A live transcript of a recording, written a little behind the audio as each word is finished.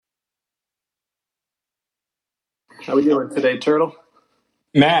How we doing today, Turtle?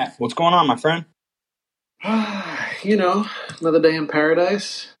 Matt, what's going on, my friend? you know, another day in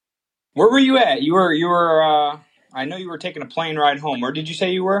paradise. Where were you at? You were. I know you were taking a plane ride home. Where did you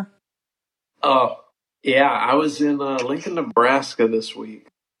say you were? Oh, yeah, I was in Lincoln, Nebraska this week.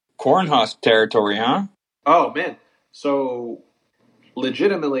 Cornhusk territory, huh? Oh man, so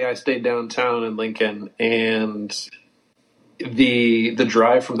legitimately, I stayed downtown in Lincoln, and the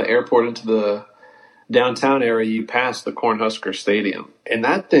drive from the airport into the downtown area, you pass the Cornhusker Stadium, and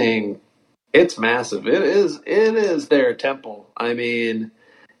that thing, it's massive. It is their temple. I mean.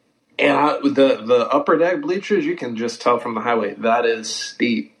 And the upper deck bleachers, you can just tell from the highway that is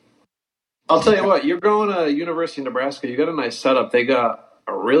steep. I'll tell you what, you're going to University of Nebraska. You got a nice setup. They got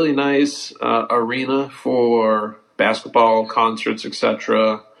a really nice arena for basketball, concerts,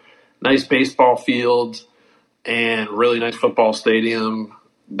 etc. Nice baseball field and really nice football stadium.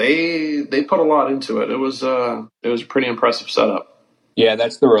 They put a lot into it. It was a pretty impressive setup. Yeah,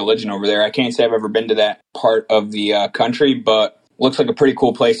 that's the religion over there. I can't say I've ever been to that part of the country, but looks like a pretty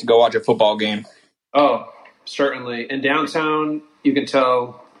cool place to go watch a football game. Oh, certainly. In downtown, you can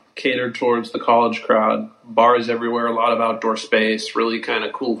tell catered towards the college crowd. Bars everywhere, a lot of outdoor space, really kind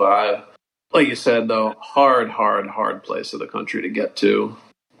of cool vibe. Like you said, though, hard place of the country to get to.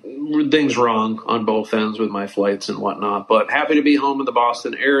 Things wrong on both ends with my flights and whatnot, but happy to be home in the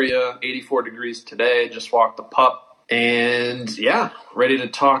Boston area. 84 degrees today, just walked the pup. And yeah, ready to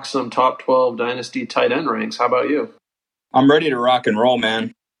talk some top 12 Dynasty tight end ranks. How about you? I'm ready to rock and roll,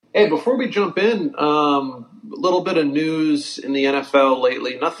 man. Hey, before we jump in, a little bit of news in the NFL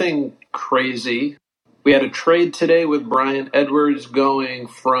lately. Nothing crazy. We had a trade today with Brian Edwards going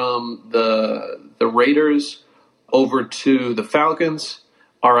from the Raiders over to the Falcons.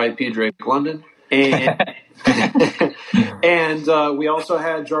 R.I.P. Drake London. And and we also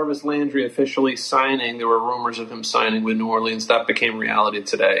had Jarvis Landry officially signing. There were rumors of him signing with New Orleans. That became reality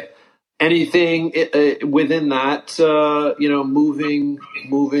today. Anything within that, moving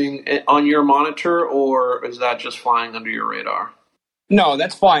on your monitor, or is that just flying under your radar? No,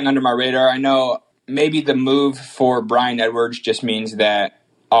 that's flying under my radar. I know maybe the move for Brian Edwards just means that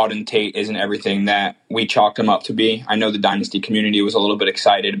Auden Tate isn't everything that we chalked him up to be. I know the Dynasty community was a little bit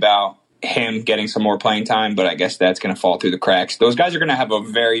excited about him getting some more playing time, but I guess that's going to fall through the cracks. Those guys are going to have a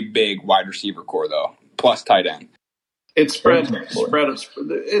very big wide receiver core, though, plus tight end. It's spread.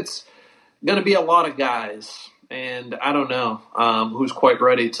 It's going to be a lot of guys, and I don't know who's quite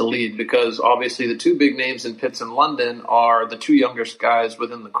ready to lead, because obviously the two big names in Pitts and London are the two youngest guys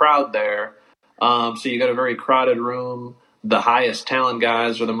within the crowd there. So you got a very crowded room. The highest talent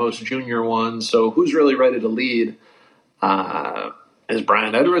guys are the most junior ones. So who's really ready to lead? Is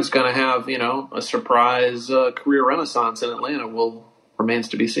Brian Edwards going to have, a surprise career renaissance in Atlanta? Remains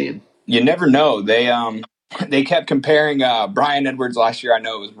to be seen. You never know. They kept comparing Brian Edwards last year. I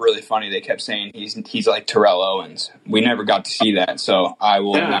know it was really funny. They kept saying he's like Terrell Owens. We never got to see that, so I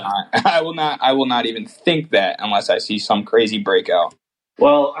will not even think that unless I see some crazy breakout.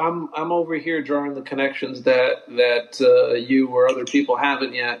 Well, I'm over here drawing the connections that you or other people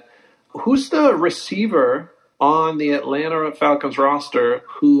haven't yet. Who's the receiver on the Atlanta Falcons roster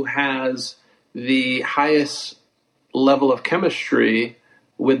who has the highest level of chemistry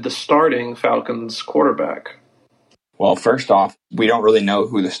with the starting Falcons quarterback? Well, first off, we don't really know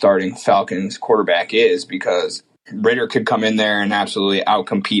who the starting Falcons quarterback is, because Ritter could come in there and absolutely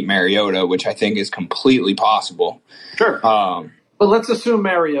outcompete Mariota, which I think is completely possible. Sure. But let's assume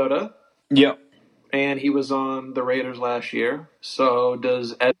Mariota. Yep. And he was on the Raiders last year. So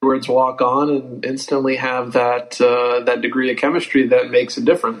does Edwards walk on and instantly have that degree of chemistry that makes a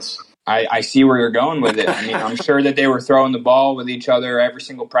difference? I see where you're going with it. I mean, I'm sure that they were throwing the ball with each other every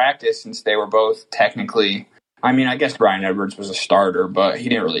single practice, since they were both technically. I mean, I guess Brian Edwards was a starter, but he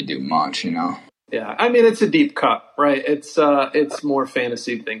didn't really do much, Yeah, I mean, it's a deep cut, right? It's more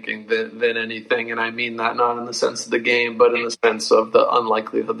fantasy thinking than anything, and I mean that not in the sense of the game, but in the sense of the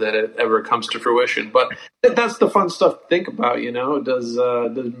unlikelihood that it ever comes to fruition. But that's the fun stuff to think about, Does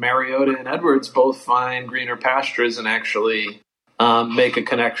Mariota and Edwards both find greener pastures and actually make a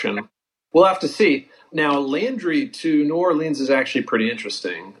connection? We'll have to see. Now, Landry to New Orleans is actually pretty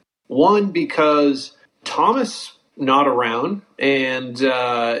interesting. One, because Thomas not around, and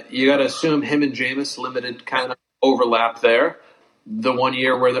you got to assume him and Jameis limited kind of overlap there. The 1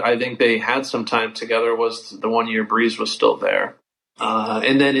 year where I think they had some time together was the 1 year Breeze was still there,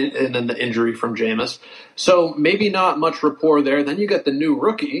 and then the injury from Jameis. So maybe not much rapport there. Then you got the new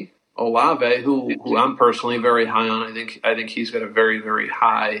rookie Olave, who I'm personally very high on. I think he's got a very, very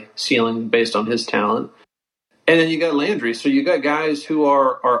high ceiling based on his talent. And then you got Landry. So you got guys who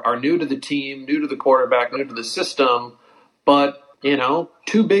are new to the team, new to the quarterback, new to the system, but,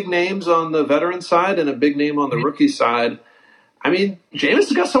 two big names on the veteran side and a big name on the rookie side. I mean, Jameis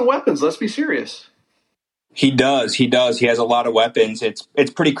has got some weapons. Let's be serious. He does. He has a lot of weapons.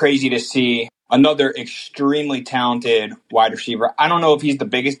 It's pretty crazy to see another extremely talented wide receiver. I don't know if he's the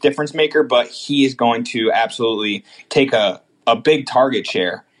biggest difference maker, but he is going to absolutely take a big target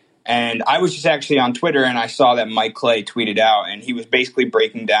share. And I was just actually on Twitter, and I saw that Mike Clay tweeted out, and he was basically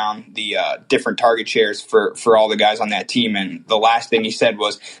breaking down the different target shares for all the guys on that team. And the last thing he said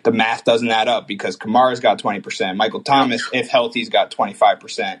was the math doesn't add up because Kamara's got 20%, Michael Thomas, if healthy's got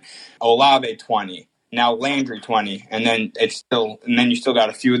 25%, Olave 20%. Now Landry 20, and then you still got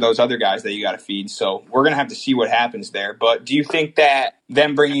a few of those other guys that you got to feed. So we're gonna have to see what happens there. But do you think that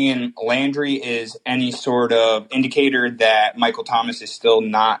them bringing in Landry is any sort of indicator that Michael Thomas is still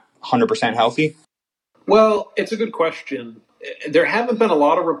not 100% healthy? Well, it's a good question. There haven't been a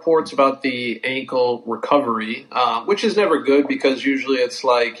lot of reports about the ankle recovery, which is never good because usually it's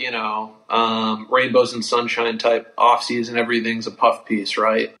like, rainbows and sunshine type offseason, everything's a puff piece,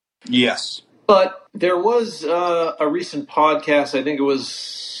 right? Yes. But there was a recent podcast, I think it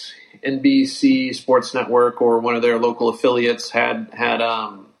was NBC Sports Network or one of their local affiliates had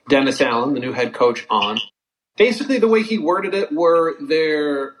Dennis Allen, the new head coach, on. Basically, the way he worded it were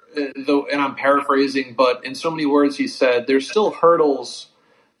there, and I'm paraphrasing, but in so many words he said, there's still hurdles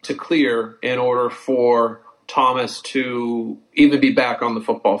to clear in order for Thomas to even be back on the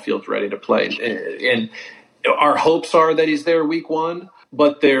football field ready to play. And our hopes are that he's there week one,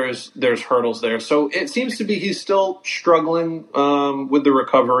 but there's hurdles there. So it seems to be he's still struggling with the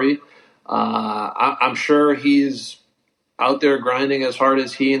recovery. I'm sure he's out there grinding as hard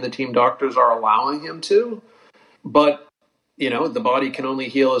as he and the team doctors are allowing him to. But, the body can only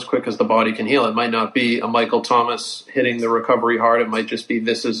heal as quick as the body can heal. It might not be a Michael Thomas hitting the recovery hard. It might just be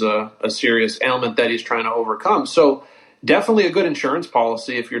this is a serious ailment that he's trying to overcome. So definitely a good insurance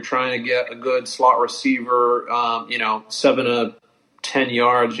policy if you're trying to get a good slot receiver, 7 to 10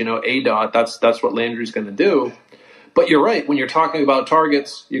 yards, A-dot. That's what Landry's going to do. But you're right. When you're talking about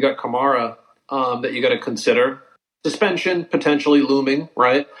targets, you got Kamara that you got to consider. Suspension potentially looming,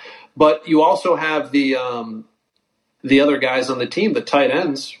 right? But you also have the other guys on the team, the tight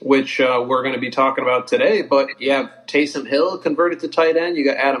ends, which we're going to be talking about today. But you have Taysom Hill converted to tight end. You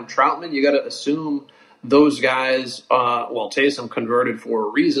got Adam Troutman. You got to assume those guys, Taysom converted for a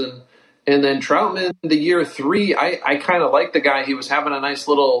reason. And then Troutman, the year 3, I kind of like the guy. He was having a nice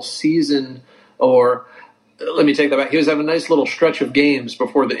little season, or let me take that back. He was having a nice little stretch of games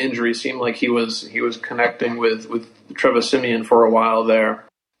before the injury. Seemed like he was connecting with Trevor Siemian for a while there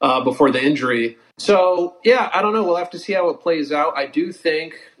before the injury. So, yeah, I don't know. We'll have to see how it plays out. I do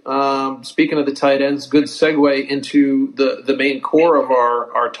think, speaking of the tight ends, good segue into the main core of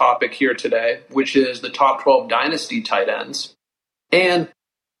our topic here today, which is the top 12 Dynasty tight ends. And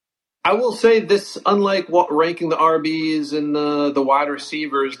I will say this, unlike ranking the RBs and the wide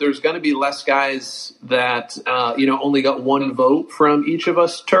receivers, there's going to be less guys that, only got one vote from each of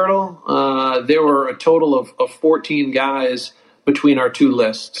us, Turtle. There were a total of 14 guys between our two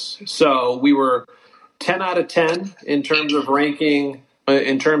lists. So we were 10 out of 10 in terms of ranking.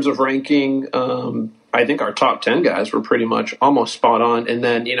 I think our top 10 guys were pretty much almost spot on. And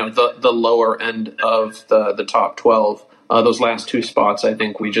then, the lower end of the top 12. Those last 2 spots, I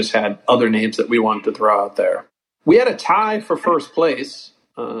think we just had other names that we wanted to throw out there. We had a tie for first place.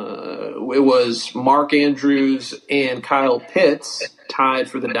 It was Mark Andrews and Kyle Pitts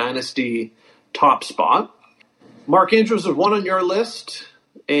tied for the Dynasty top spot. Mark Andrews was 1 on your list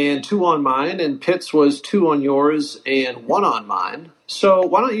and 2 on mine, and Pitts was 2 on yours and 1 on mine. So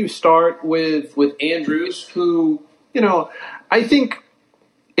why don't you start with Andrews, who, I think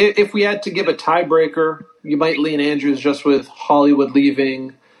if we had to give a tiebreaker, you might lean Andrews just with Hollywood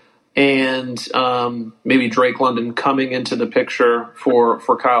leaving and maybe Drake London coming into the picture for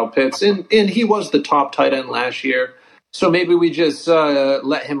Kyle Pitts. And he was the top tight end last year. So maybe we just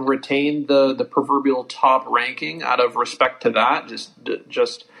let him retain the proverbial top ranking out of respect to that.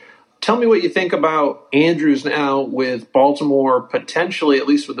 Just tell me what you think about Andrews now with Baltimore potentially, at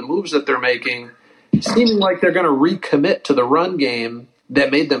least with the moves that they're making, seeming like they're going to recommit to the run game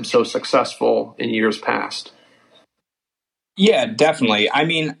that made them so successful in years past. Yeah, definitely. I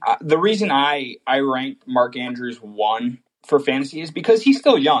mean, the reason I ranked Mark Andrews 1 for fantasy is because he's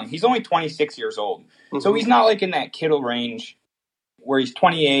still young. He's only 26 years old. Mm-hmm. So he's not like in that Kittle range where he's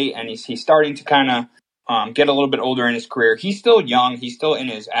 28 and he's starting to kind of get a little bit older in his career. He's still young. He's still in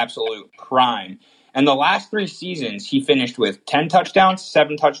his absolute prime. And the last 3 seasons, he finished with 10 touchdowns,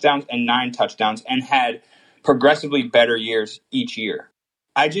 7 touchdowns, and 9 touchdowns and had progressively better years each year.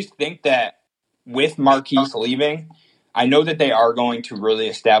 I just think that with Marquise leaving, I know that they are going to really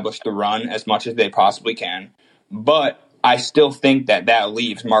establish the run as much as they possibly can, but I still think that that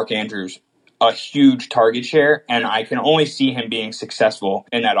leaves Mark Andrews a huge target share, and I can only see him being successful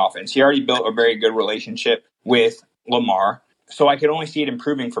in that offense. He already built a very good relationship with Lamar, so I could only see it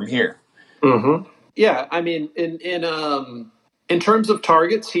improving from here. Mm-hmm. Yeah, I mean, in terms of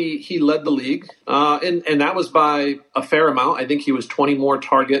targets, he led the league, and that was by a fair amount. I think he was 20 more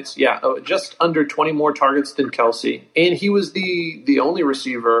targets. Yeah, just under 20 more targets than Kelsey, and he was the only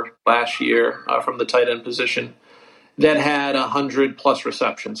receiver last year from the tight end position that had 100 plus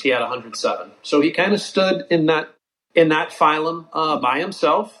receptions. He had 107, so he kind of stood in that phylum by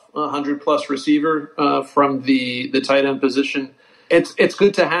himself. 100 plus receiver from the tight end position. It's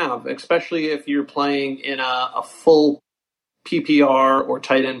good to have, especially if you're playing in a full PPR or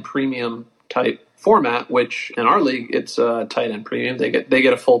tight end premium type format, which in our league it's tight end premium. They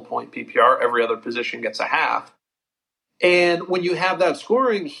get a full point PPR. Every other position gets a half. And when you have that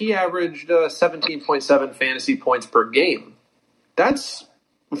scoring, he averaged 17.7 fantasy points per game. That's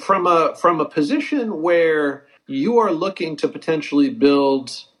from a position where you are looking to potentially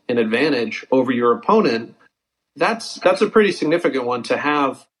build an advantage over your opponent. That's a pretty significant one to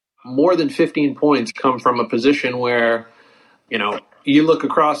have more than 15 points come from a position where, you look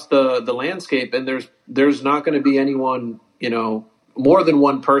across the landscape and there's not going to be anyone, more than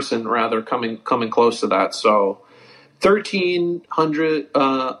one person rather coming close to that. So 1,300,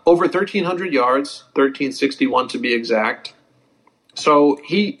 over 1,300 yards, 1,361 to be exact. So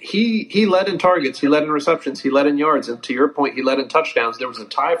he led in targets, he led in receptions, he led in yards, and to your point, he led in touchdowns. There was a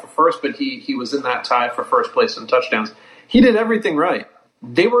tie for first, but he was in that tie for first place in touchdowns. He did everything right.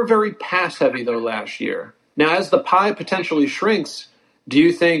 They were very pass heavy though last year. Now, as the pie potentially shrinks, do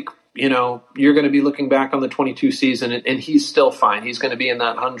you think you're going to be looking back on the 22 season and he's still fine? He's going to be in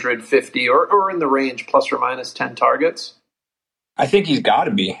that 150 or in the range plus or minus 10 targets? I think he's got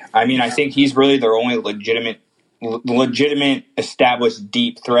to be. I mean, I think he's really their only legitimate established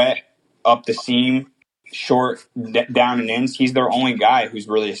deep threat up the seam, short, down and ins. He's their only guy who's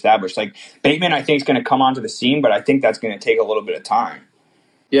really established. Like Bateman, I think is going to come onto the scene, but I think that's going to take a little bit of time.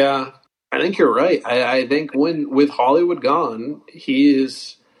 Yeah, I think you're right. I think with Hollywood gone,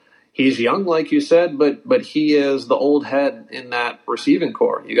 he's young, like you said, but he is the old head in that receiving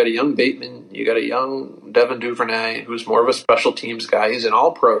core. You got a young Bateman, you got a young Devin Duvernay, who's more of a special teams guy. He's an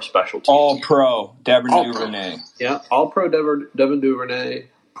all-pro special teams. All-pro Devin Duvernay. Yeah, all-pro Devin Duvernay,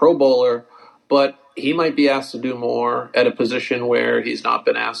 Pro Bowler, but he might be asked to do more at a position where he's not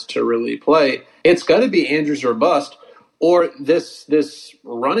been asked to really play. It's got to be Andrews or bust, or this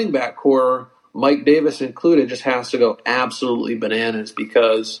running back core, Mike Davis included, just has to go absolutely bananas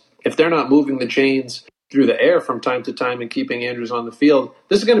because if they're not moving the chains through the air from time to time and keeping Andrews on the field,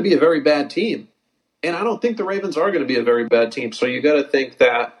 this is going to be a very bad team. And I don't think the Ravens are going to be a very bad team. So you got to think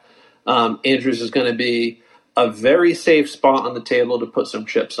that Andrews is going to be a very safe spot on the table to put some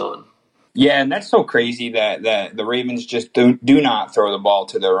chips on. Yeah, and that's so crazy that the Ravens just do not throw the ball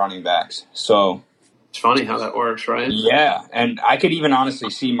to their running backs. So it's funny how that works, right? Yeah, and I could even honestly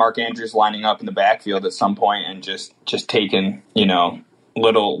see Mark Andrews lining up in the backfield at some point and just taking,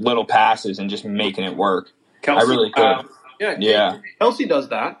 little passes and just making it work. Kelsey, I really could. Yeah. Kelsey does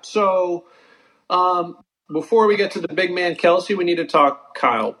that. So before we get to the big man Kelsey, we need to talk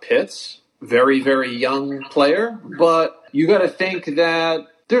Kyle Pitts. Very, very young player, but you got to think that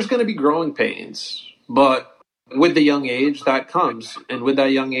there's going to be growing pains. But with the young age, that comes. And with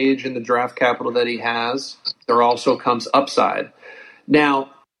that young age and the draft capital that he has, there also comes upside.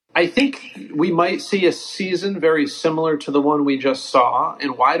 Now, I think we might see a season very similar to the one we just saw.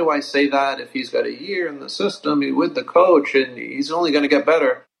 And why do I say that? If he's got a year in the system, with the coach, and he's only going to get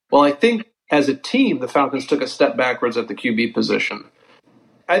better. Well, I think as a team, the Falcons took a step backwards at the QB position.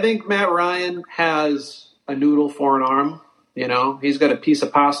 I think Matt Ryan has a noodle for an arm. He's got a piece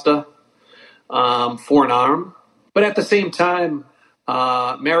of pasta for an arm. But at the same time,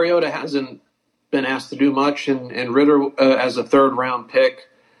 Mariota hasn't been asked to do much, and Ritter as a third-round pick.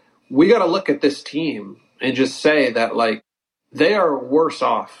 We got to look at this team and just say that, they are worse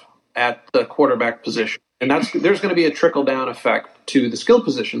off at the quarterback position. And there's going to be a trickle-down effect to the skill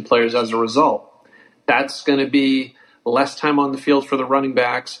position players as a result. That's going to be less time on the field for the running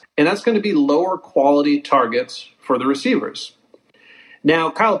backs, and that's going to be lower quality targets for the receivers.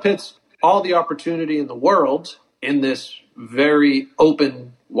 Now, Kyle Pitts, all the opportunity in the world in this very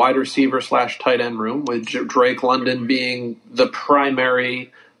open wide receiver / tight end room, with Drake London being the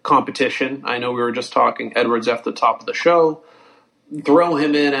primary competition. I know we were just talking Edwards at the top of the show. throw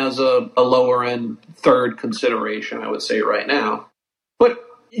him in as a lower end third consideration, I would say right now. But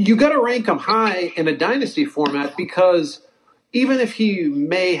you got to rank him high in a dynasty format because even if he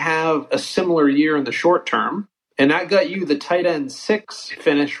may have a similar year in the short term, and that got you the tight end 6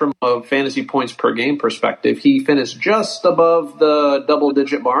 finish from a fantasy points per game perspective, he finished just above the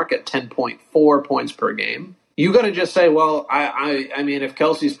double-digit mark at 10.4 points per game. You got to just say, well, I mean, if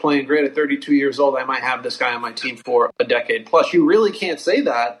Kelsey's playing great at 32 years old, I might have this guy on my team for a decade plus. You really can't say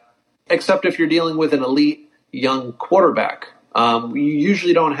that, except if you're dealing with an elite young quarterback. You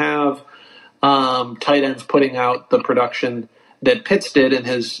usually don't have tight ends putting out the production that Pitts did in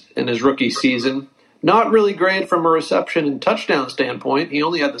his rookie season. Not really great from a reception and touchdown standpoint. He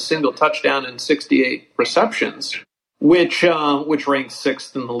only had the single touchdown in 68 receptions, which ranks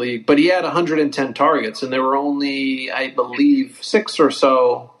 6th in the league. But he had 110 targets, and there were only, I believe, 6 or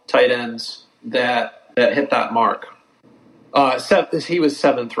so tight ends that hit that mark. He was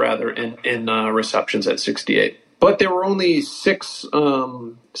 7th, rather, in receptions at 68. But there were only 6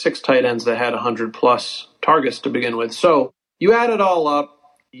 tight ends that had 100-plus targets to begin with. So you add it all up,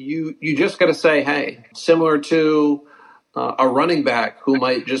 you just got to say, hey, similar to a running back who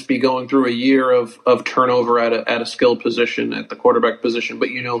might just be going through a year of turnover at a skill position, at the quarterback position,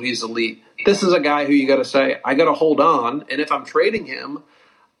 but you know he's elite. This is a guy who you got to say, I got to hold on, and if I'm trading him,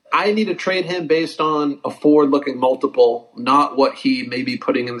 I need to trade him based on a forward-looking multiple, not what he may be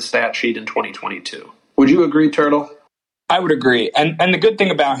putting in the stat sheet in 2022. Would you agree, Turtle? I would agree. And the good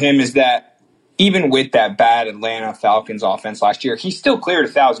thing about him is that even with that bad Atlanta Falcons offense last year, he still cleared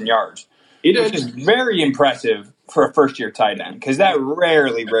 1,000 yards. He did. Which is very impressive for a first-year tight end, because that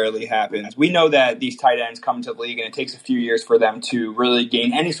rarely happens. We know that these tight ends come to the league, and it takes a few years for them to really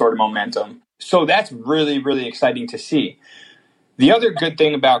gain any sort of momentum. So that's really exciting to see. The other good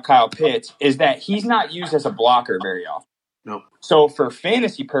thing about Kyle Pitts is that he's not used as a blocker very often. No. So for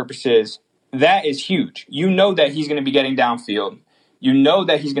fantasy purposes, that is huge. You know that he's going to be getting downfield. You know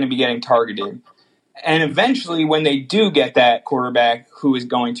that he's going to be getting targeted. And eventually, when they do get that quarterback who is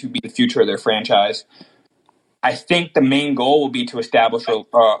going to be the future of their franchise, I think the main goal will be to establish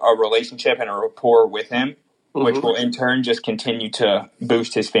a relationship and a rapport with him, which will in turn just continue to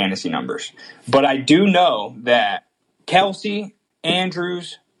boost his fantasy numbers. But I do know that Kelsey,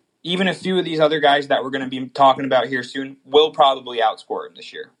 Andrews, even a few of these other guys that we're going to be talking about here soon will probably outscore him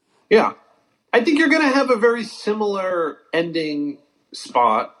this year. Yeah. I think you're going to have a very similar ending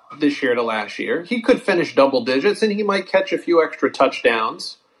spot this year to last year. He could finish double digits, and he might catch a few extra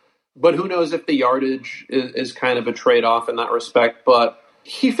touchdowns. But who knows if the yardage is kind of a trade-off in that respect. But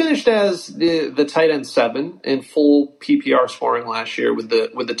he finished as the tight end 7 in full PPR scoring last year with the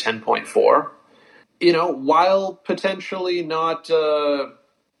 10.4. You know, while potentially not a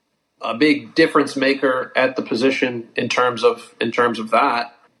big difference maker at the position in terms of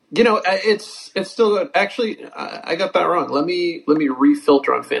that, you know, it's still good. Actually, I got that wrong. Let me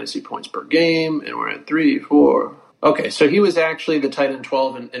refilter on fantasy points per game, and we're at 3, 4. Okay, so he was actually the tight end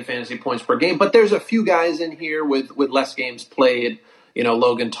 12 in fantasy points per game, but there's a few guys in here with less games played. You know,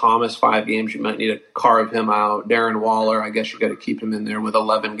 Logan Thomas, 5 games, you might need to carve him out. Darren Waller, I guess you got to keep him in there with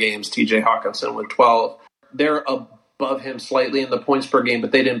 11 games. TJ Hawkinson with 12. They're above him slightly in the points per game,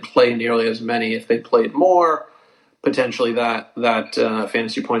 but they didn't play nearly as many. If they played more, potentially that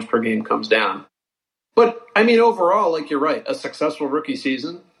fantasy points per game comes down. But, I mean, overall, like you're right, a successful rookie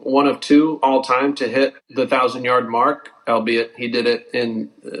season, 1 of 2 all-time to hit the 1,000-yard mark, albeit he did it in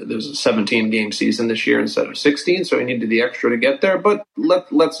there's a 17-game season this year instead of 16, so he needed the extra to get there. But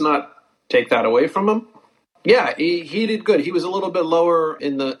let's not take that away from him. Yeah, he did good. He was a little bit lower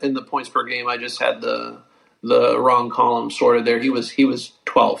in the points per game. I just had the wrong column sorted there. He was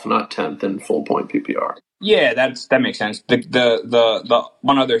 12th, not 10th in full point PPR. Yeah, that makes sense. The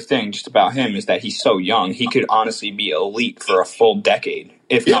one other thing just about him is that he's so young. He could honestly be elite for a full decade,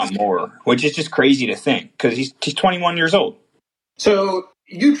 if not more, which is just crazy to think because he's 21 years old. So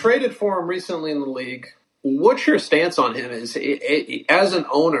you traded for him recently in the league. What's your stance on him? As an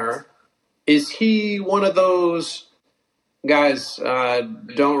owner, is he one of those guys?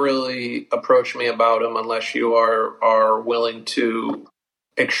 Don't really approach me about him unless you are willing to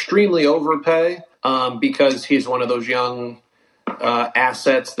extremely overpay. Because he's one of those young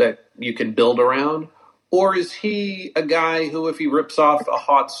assets that you can build around? Or is he a guy who, if he rips off a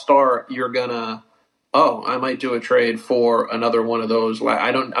hot start, you're going to, I might do a trade for another one of those.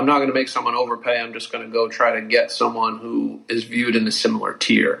 I'm not going to make someone overpay. I'm just going to go try to get someone who is viewed in a similar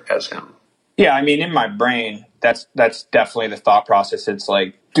tier as him. Yeah, I mean, in my brain, that's definitely the thought process. It's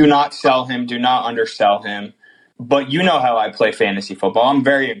like, do not sell him, do not undersell him. But you know how I play fantasy football. I'm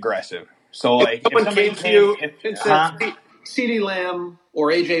very aggressive. So, like, if someone came to you and said, CeeDee Lamb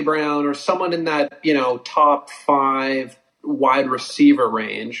or A.J. Brown or someone in that, top 5 wide receiver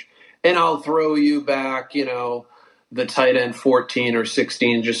range, and I'll throw you back, the tight end 14 or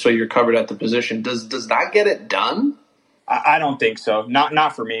 16 just so you're covered at the position. Does that get it done? I don't think so.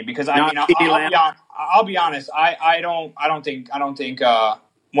 Not for me, because I'll be honest. I don't think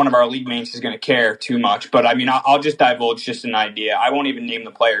one of our league mates is going to care too much. But I'll just divulge just an idea. I won't even name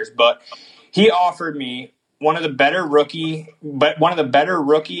the players, but he offered me one of the better rookie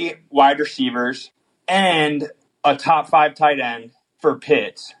wide receivers and a top 5 tight end for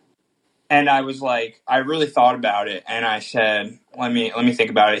Pitts. And I was like, I really thought about it, and I said, let me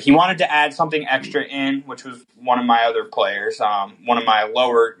think about it. He wanted to add something extra in, which was one of my other players, one of my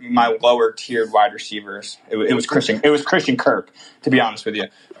lower tiered wide receivers. It was Christian Kirk, to be honest with you.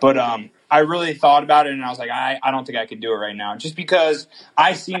 But I really thought about it, and I was like, I don't think I could do it right now, just because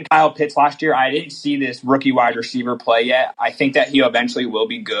I seen Kyle Pitts last year. I didn't see this rookie wide receiver play yet. I think that he eventually will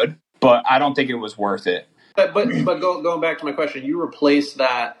be good, but I don't think it was worth it. But going back to my question, you replaced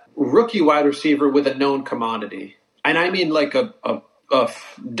that rookie wide receiver with a known commodity, and I mean like a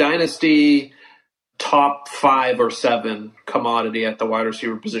dynasty top 5 or 7 commodity at the wide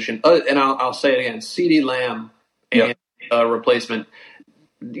receiver position. And I'll say it again: CeeDee Lamb and replacement.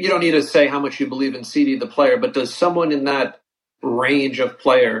 You don't need to say how much you believe in CeeDee the player, but does someone in that range of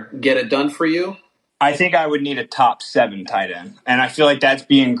player get it done for you? I think I would need a top 7 tight end, and I feel like that's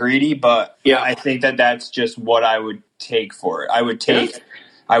being greedy, but I think that that's just what I would take for it. I would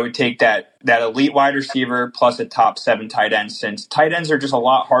take that elite wide receiver plus a top 7 tight end, since tight ends are just a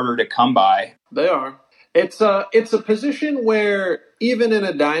lot harder to come by. They are. It's a position where even in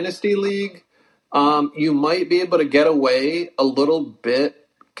a dynasty league, you might be able to get away a little bit,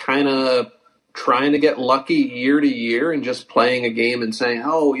 kind of trying to get lucky year to year and just playing a game and saying,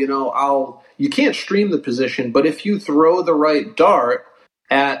 you can't stream the position, but if you throw the right dart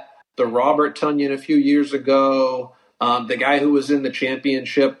at the Robert Tonyan a few years ago, the guy who was in the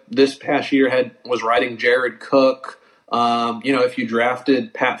championship this past year was riding Jared Cook. If you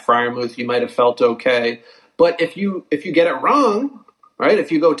drafted Pat Freiermuth, you might have felt okay. But if you get it wrong, right?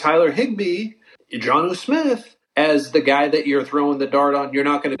 If you go Tyler Higbee, Jonnu Smith as the guy that you're throwing the dart on, you're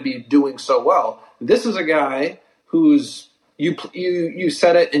not going to be doing so well. This is a guy who's you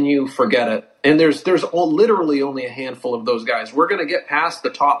set it and you forget it. And there's literally only a handful of those guys. We're going to get past the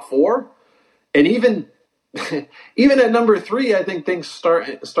top 4, and even at number 3, I think things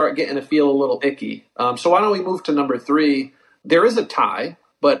start getting to feel a little icky. So why don't we move to number 3? There is a tie,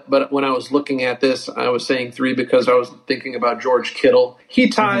 but when I was looking at this, I was saying 3 because I was thinking about George Kittle. He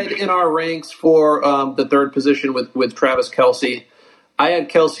tied in our ranks for the 3rd position with Travis Kelce. I had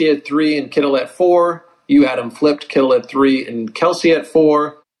Kelce at 3 and Kittle at 4. You had him flipped, Kittle at 3 and Kelce at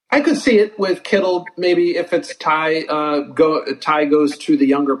 4. I could see it with Kittle. Maybe if it's tie goes to the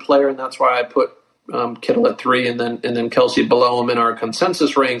younger player, and that's why I put Kittle at 3 and then Kelce below him in our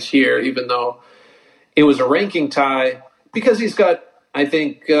consensus ranks here, even though it was a ranking tie, because he's got, I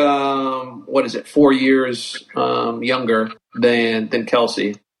think, 4 years younger than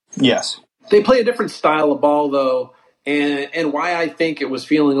Kelce. Yes. They play a different style of ball, though, and why I think it was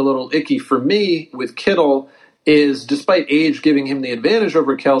feeling a little icky for me with Kittle is, despite age giving him the advantage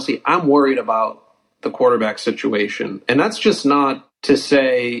over Kelce, I'm worried about the quarterback situation. And that's just not to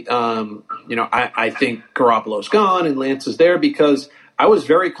say, I think Garoppolo's gone and Lance is there, because I was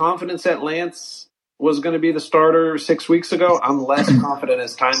very confident that Lance was going to be the starter 6 weeks ago. I'm less confident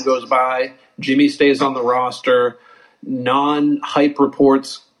as time goes by. Jimmy stays on the roster. Non-hype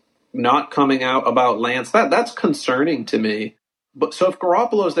reports not coming out about Lance. That's concerning to me. But so if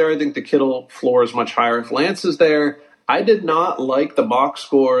Garoppolo's there, I think the Kittle floor is much higher. If Lance is there, I did not like the box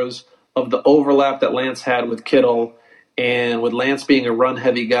scores of the overlap that Lance had with Kittle, and with Lance being a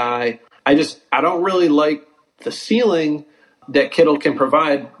run-heavy guy, I don't really like the ceiling that Kittle can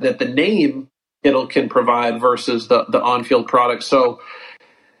provide, that the name Kittle can provide versus the on-field product. So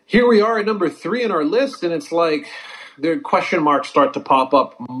here we are at number 3 in our list, and it's like the question marks start to pop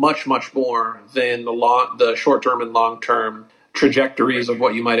up much, much more than the short-term and long-term trajectories of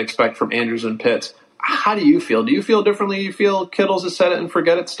what you might expect from Andrews and Pitts. How do you feel? Do you feel differently? You feel Kittle's a set it and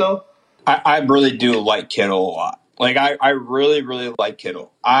forget it still? I really do like Kittle a lot. Like, I really, really like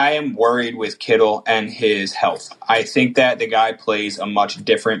Kittle. I am worried with Kittle and his health. I think that the guy plays a much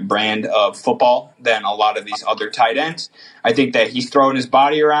different brand of football than a lot of these other tight ends. I think that he's throwing his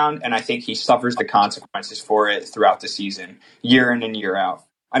body around, and I think he suffers the consequences for it throughout the season, year in and year out.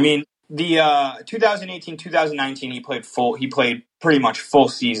 I mean, the 2018-2019, he played pretty much full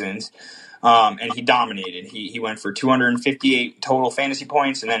seasons. And he dominated. He went for 258 total fantasy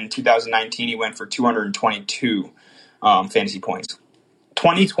points, and then in 2019 he went for 222. fantasy points.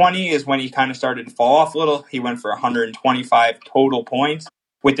 2020 is when he kind of started to fall off a little. He went for 125 total points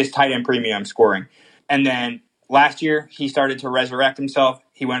with this tight end premium scoring. And then last year, he started to resurrect himself.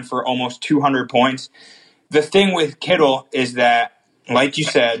 He went for almost 200 points. The thing with Kittle is that, like you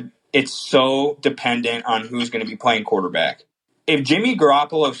said, it's so dependent on who's going to be playing quarterback. If Jimmy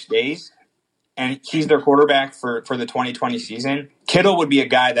Garoppolo stays and he's their quarterback for the 2020 season, Kittle would be a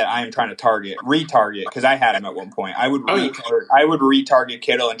guy that I am trying to retarget, because I had him at one point. I would retarget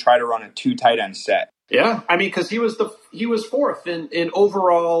Kittle and try to run a 2 tight end set. Yeah, I mean, because he was fourth in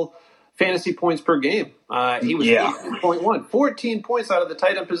overall fantasy points per game. He was 14.1. 14 points out of the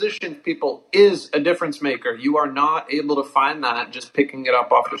tight end position, people, is a difference maker. You are not able to find that just picking it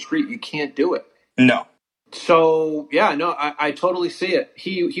up off the street. You can't do it. No. So, yeah, no, I totally see it.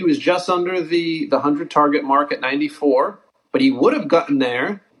 He was just under the 100 target mark at 94, but he would have gotten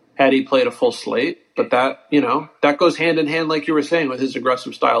there had he played a full slate. But that goes hand in hand, like you were saying, with his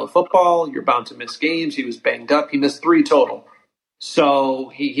aggressive style of football. You're bound to miss games. He was banged up. He missed 3 total.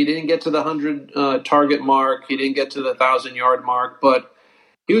 So he didn't get to the 100 target mark. He didn't get to the 1,000-yard mark, but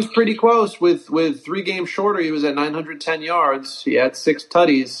he was pretty close. With 3 games shorter, he was at 910 yards. He had 6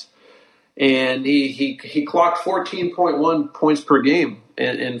 tutties. And he clocked 14.1 points per game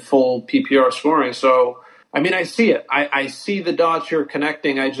in full PPR scoring. So, I mean, I see it. I see the dots here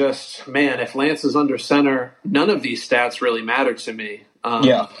connecting. If Lance is under center, none of these stats really matter to me.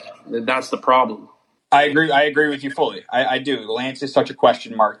 That's the problem. I agree with you fully. I do. Lance is such a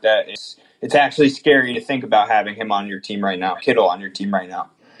question mark that it's actually scary to think about having him on your team right now, Kittle on your team right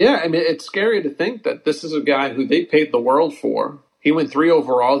now. Yeah, I mean, it's scary to think that this is a guy who they paid the world for. He went 3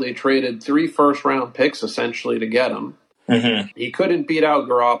 overall. They traded 3 first-round picks, essentially, to get him. Mm-hmm. He couldn't beat out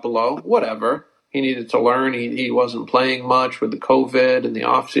Garoppolo. Whatever. He needed to learn. He wasn't playing much with the COVID and the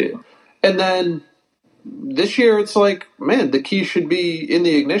offseason. And then this year, it's like, man, the key should be in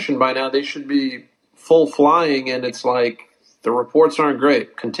the ignition by now. They should be full flying, and it's like the reports aren't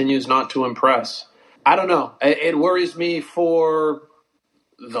great. Continues not to impress. I don't know. It worries me for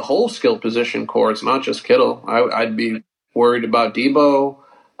the whole skill position core. It's not just Kittle. I'd be worried about Debo.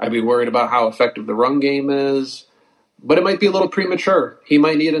 I'd be worried about how effective the run game is. But it might be a little premature. He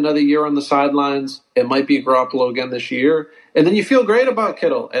might need another year on the sidelines. It might be Garoppolo again this year. And then you feel great about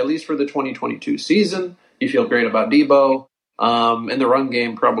Kittle, at least for the 2022 season. You feel great about Debo. And the run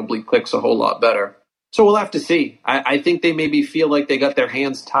game probably clicks a whole lot better. So we'll have to see. I think they maybe feel like they got their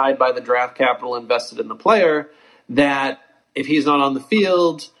hands tied by the draft capital invested in the player, that if he's not on the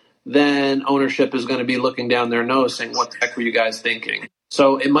field, then ownership is going to be looking down their nose saying, what the heck were you guys thinking?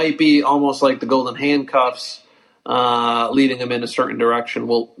 So it might be almost like the golden handcuffs leading him in a certain direction.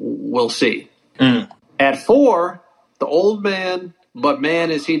 We'll see. At 4, the old man, but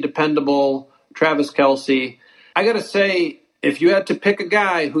man, is he dependable, Travis Kelce. I got to say, if you had to pick a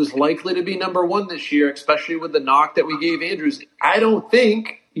guy who's likely to be number 1 this year, especially with the knock that we gave Andrews, I don't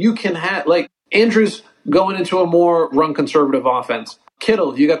think you can have, Andrews going into a more run-conservative offense.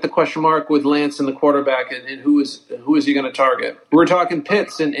 Kittle, you got the question mark with Lance and the quarterback, and who is he going to target? We're talking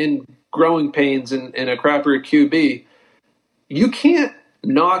Pitts and growing pains and a crappier QB. You can't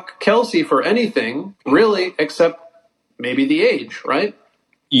knock Kelce for anything, really, except maybe the age, right?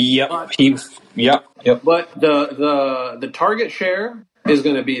 Yep. But the target share is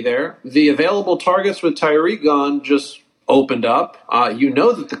going to be there. The available targets with Tyreek gone just opened up. You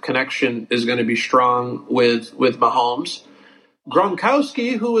know that the connection is going to be strong with Mahomes.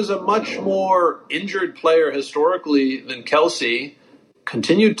 Gronkowski, who is a much more injured player historically than Kelce,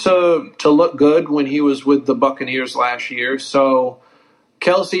 continued to look good when he was with the Buccaneers last year. So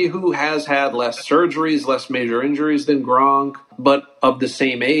Kelce, who has had less surgeries, less major injuries than Gronk, but of the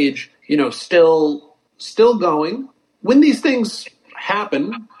same age, still going. When these things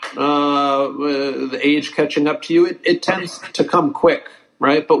happen, the age catching up to you, it tends to come quick,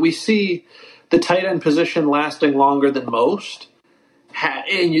 right? But we see the tight end position lasting longer than most.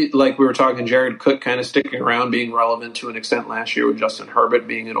 And like we were talking, Jared Cook kind of sticking around, being relevant to an extent last year with Justin Herbert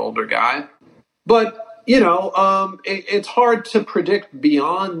being an older guy. But, it's hard to predict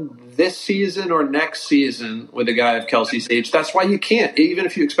beyond this season or next season with a guy of Kelce's age. That's why you can't, even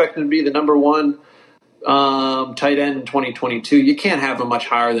if you expect him to be the number 1 tight end in 2022, you can't have him much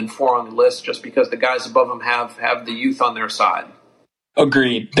higher than 4 on the list just because the guys above him have the youth on their side.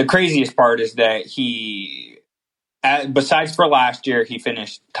 Agreed. The craziest part is that besides for last year, he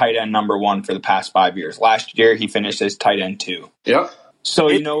finished tight end number 1 for the past 5 years. Last year, he finished as tight end 2. Yep. So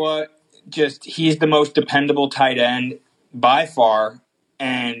you know what? He's the most dependable tight end by far.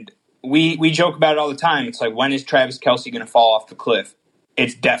 And we joke about it all the time. It's like, when is Travis Kelce going to fall off the cliff?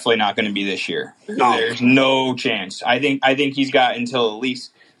 it's definitely not going to be this year. No. There's no chance. I think he's got until at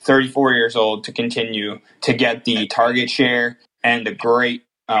least 34 years old to continue to get the target share and the great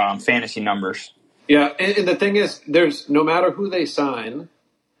fantasy numbers. Yeah, and the thing is, there's no matter who they sign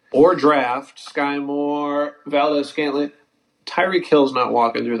or draft, Sky Moore, Valdez-Scantling, Tyreek Hill's not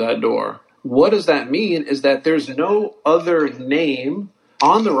walking through that door. What does that mean is that there's no other name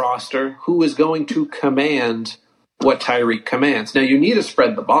on the roster who is going to command what Tyreek commands. Now, you need to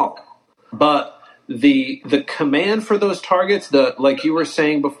spread the ball, but the command for those targets, like you were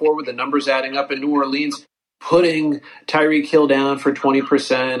saying before with the numbers adding up in New Orleans, putting Tyreek Hill down for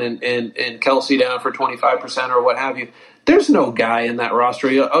 20% and Kelsey down for 25% or what have you, there's no guy in that roster.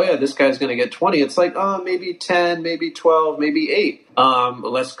 This guy's going to get 20. It's like, maybe 10, maybe 12, maybe 8.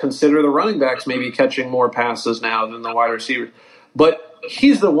 Let's consider the running backs maybe catching more passes now than the wide receivers. But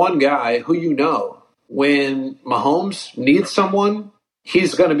he's the one guy who when Mahomes needs someone,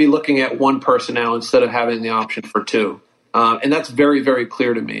 he's going to be looking at one person now instead of having the option for two. And that's very, very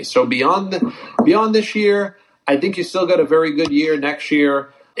clear to me. So beyond this year, I think you still got a very good year next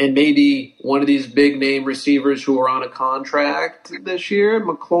year. And maybe one of these big name receivers who are on a contract this year,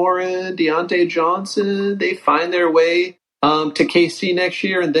 McLaurin, Deontay Johnson, they find their way to KC next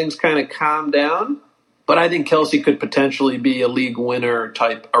year and things kind of calm down. But I think Kelsey could potentially be a league winner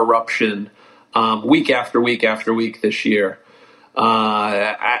type eruption week after week after week this year.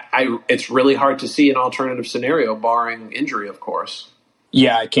 It's really hard to see an alternative scenario, barring injury, of course.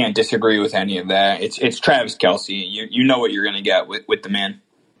 Yeah, I can't disagree with any of that. It's Travis Kelce. You know what you're going to get with the man.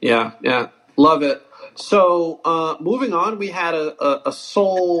 Yeah, love it. So moving on, we had a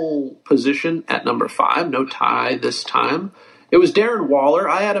sole position at number 5, no tie this time. It was Darren Waller.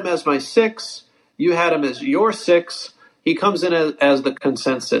 I had him as my 6. You had him as your 6. He comes in as the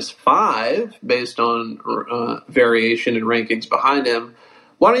consensus 5 based on variation and rankings behind him.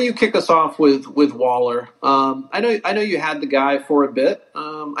 Why don't you kick us off with Waller? I know you had the guy for a bit.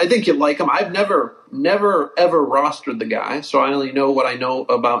 I think you like him. I've never ever rostered the guy, so I only know what I know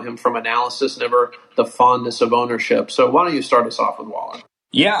about him from analysis, never the fondness of ownership. So why don't you start us off with Waller?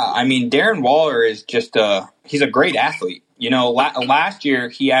 Yeah, I mean, Darren Waller is just he's a great athlete. Last year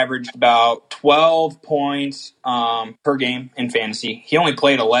he averaged about 12 points per game in fantasy. He only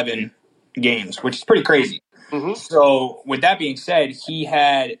played 11 games, which is pretty crazy. Mm-hmm. So with that being said, he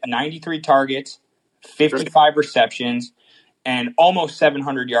had 93 targets, 55 receptions, and almost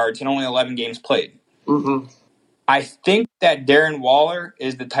 700 yards in only 11 games played. Mm-hmm. I think that Darren Waller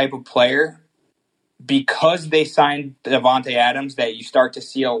is the type of player, because they signed Davante Adams, that you start to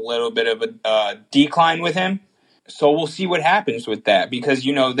see a little bit of a decline with him. So we'll see what happens with that, because,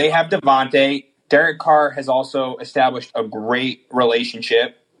 they have Davante. Derek Carr has also established a great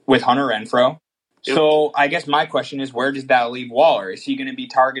relationship with Hunter Renfrow. Yep. So I guess my question is, where does that leave Waller? Is he going to be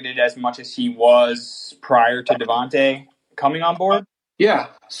targeted as much as he was prior to Davante coming on board? Yeah.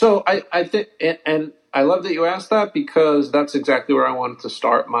 So I think, and I love that you asked that, because that's exactly where I wanted to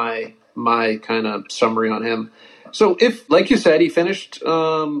start my kind of summary on him. So if, like you said, he finished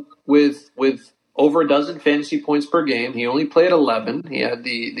with over a dozen fantasy points per game. He only played 11. He had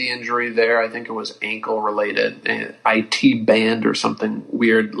the injury there. I think it was ankle related, IT band or something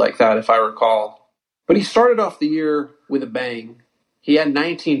weird like that, if I recall. But he started off the year with a bang. He had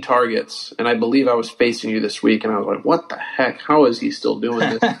 19 targets, and I believe I was facing you this week, and I was like, what the heck? How is he still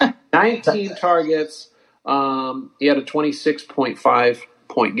doing this? 19 targets. He had a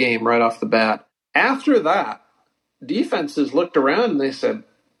 26.5-point game right off the bat. After that, defenses looked around and they said,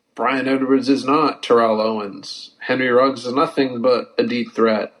 Brian Edwards is not Terrell Owens. Henry Ruggs is nothing but a deep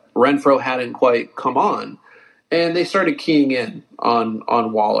threat. Renfrow hadn't quite come on. And they started keying in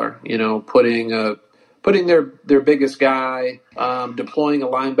on Waller, putting their biggest guy, deploying a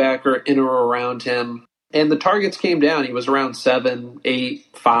linebacker in or around him. And the targets came down. He was around 7, 8,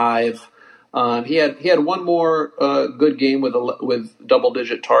 5. He had one more good game with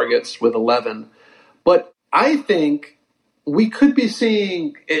double-digit targets with 11. But I think we could be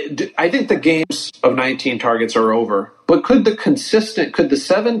seeing – I think the games of 19 targets are over. But could the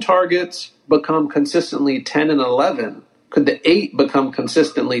 7 targets become consistently 10 and 11? Could the 8 become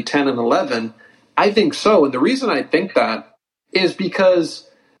consistently 10 and 11? I think so. And the reason I think that is because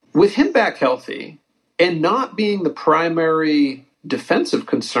with him back healthy and not being the primary defensive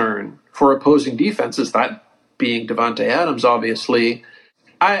concern for opposing defenses, that being Davante Adams, obviously,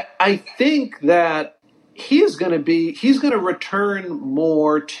 I think that he's going to return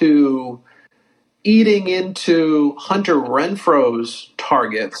more to eating into Hunter Renfrow's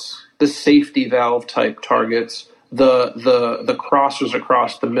targets, the safety valve type targets, the crossers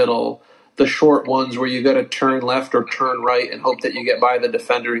across the middle, the short ones where you got to turn left or turn right and hope that you get by the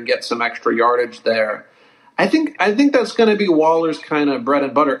defender and get some extra yardage there. I think that's going to be Waller's kind of bread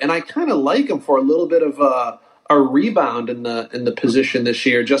and butter, and I kind of like him for a little bit of a rebound in the position this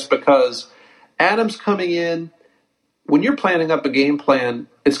year, just because Adams coming in. When you're planning up a game plan,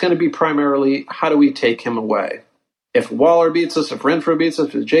 it's going to be primarily how do we take him away. If Waller beats us, if Renfrow beats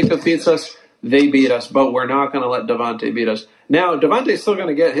us, if Jacob beats us, they beat us, but we're not going to let Devontae beat us. Now, Devontae's still going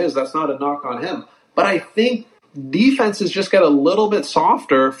to get his. That's not a knock on him. But I think defenses just get a little bit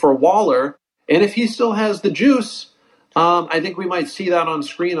softer for Waller. And if he still has the juice, I think we might see that on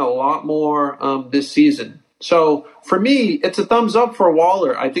screen a lot more this season. So for me, it's a thumbs up for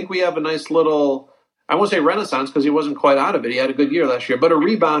Waller. I think we have a nice little, I won't say renaissance because he wasn't quite out of it. He had a good year last year, but a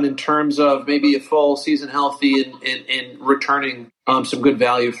rebound in terms of maybe a full season healthy and returning some good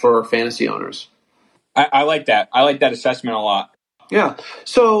value for fantasy owners. I like that. I like that assessment a lot. Yeah.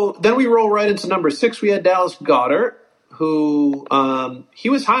 So then we roll right into number 6. We had Dallas Goedert, who he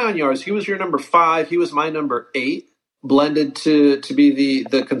was high on yards. He was your number 5. He was my number 8, blended to be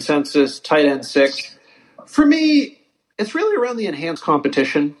the consensus tight end 6. For me, it's really around the enhanced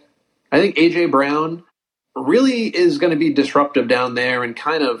competition. I think A.J. Brown really is going to be disruptive down there and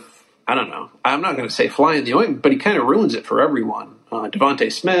kind of, I don't know, I'm not going to say fly in the ointment, but he kind of ruins it for everyone.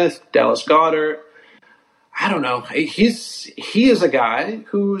 Devontae Smith, Dallas Goedert, I don't know. He is a guy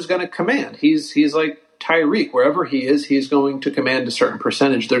who's going to command. He's like Tyreek. Wherever he is, he's going to command a certain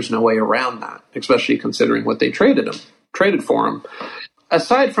percentage. There's no way around that, especially considering what they traded for him.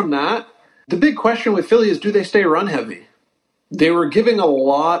 Aside from that, the big question with Philly is, do they stay run heavy? They were giving a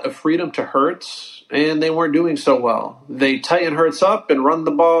lot of freedom to Hurts, and they weren't doing so well. They tighten Hurts up and run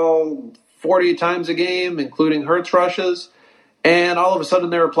the ball 40 times a game, including Hurts rushes, and all of a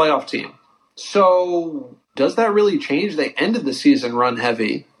sudden they're a playoff team. So does that really change? They ended the season run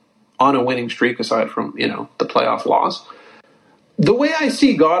heavy on a winning streak, aside from, the playoff loss. The way I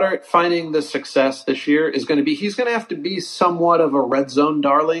see Goddard finding the success this year is going to be, he's going to have to be somewhat of a red zone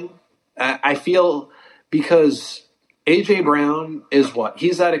darling. I feel, because A.J. Brown is what?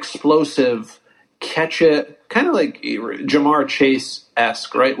 He's that explosive, catch it, kind of like Jamar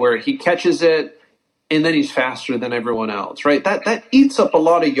Chase-esque, right? Where he catches it and then he's faster than everyone else, right? That eats up a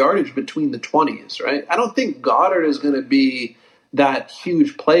lot of yardage between the 20s, right? I don't think Goddard is going to be that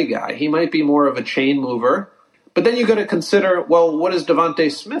huge play guy. He might be more of a chain mover. But then you got to consider, well, what does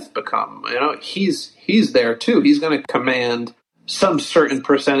Devontae Smith become? He's there too. He's going to command some certain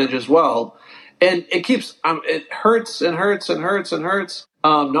percentage as well. And it keeps it hurts and hurts and hurts and hurts.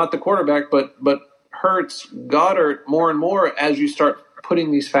 Not the quarterback, but hurts Goddard more and more as you start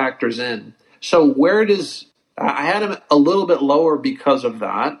putting these factors in. So I had him a little bit lower because of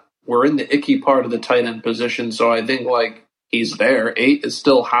that. We're in the icky part of the tight end position, so I think he's there. 8 is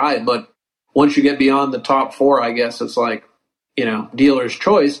still high, but once you get beyond the top 4, I guess it's dealer's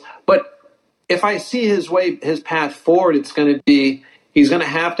choice. But if I see his path forward, it's going to be, he's going to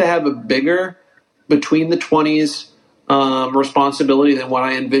have a bigger between the 20s responsibility than what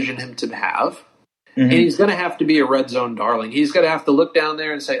I envision him to have. Mm-hmm. And he's going to have to be a red zone darling. He's going to have to look down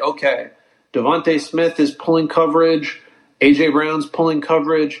there and say, okay, Devontae Smith is pulling coverage, A.J. Brown's pulling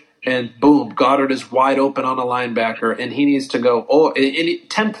coverage, and boom, Goddard is wide open on a linebacker, and he needs to go,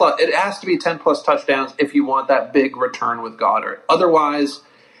 10 plus, it has to be 10 plus touchdowns if you want that big return with Goddard. Otherwise,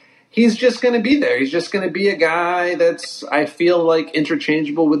 he's just going to be there. He's just going to be a guy that's, I feel like,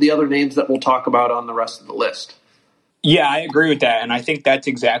 interchangeable with the other names that we'll talk about on the rest of the list. Yeah, I agree with that, and I think that's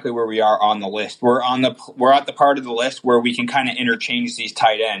exactly where we are on the list. We're at the part of the list where we can kind of interchange these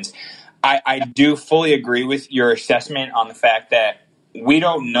tight ends. I do fully agree with your assessment on the fact that we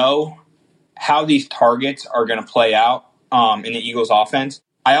don't know how these targets are going to play out in the Eagles' offense.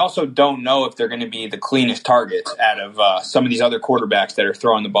 I also don't know if they're going to be the cleanest targets out of some of these other quarterbacks that are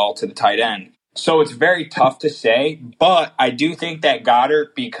throwing the ball to the tight end. So it's very tough to say, but I do think that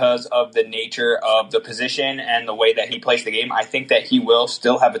Goddard, because of the nature of the position and the way that he plays the game, I think that he will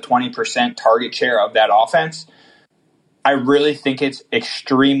still have a 20% target share of that offense. I really think it's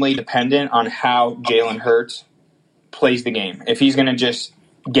extremely dependent on how Jalen Hurts plays the game. If he's going to just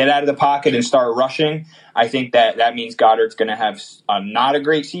get out of the pocket and start rushing, I think that means Goddard's going to have not a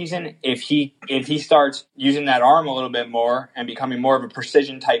great season. If he starts using that arm a little bit more and becoming more of a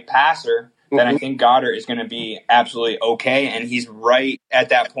precision type passer, then I think Goddard is going to be absolutely okay. And he's right at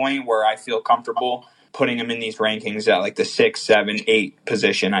that point where I feel comfortable putting him in these rankings at the 6, 7, 8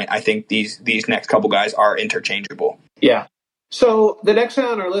 position. I think these next couple guys are interchangeable. Yeah. So the next guy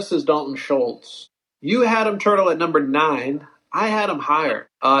on our list is Dalton Schultz. You had him, Turtle, at number 9. I had him higher.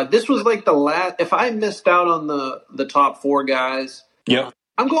 This was the last. If I missed out on the top 4 guys, yep,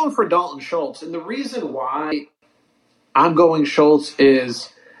 I'm going for Dalton Schultz. And the reason why I'm going Schultz is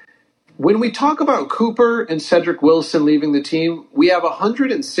when we talk about Cooper and Cedric Wilson leaving the team, we have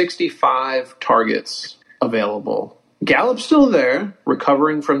 165 targets available. Gallup's still there,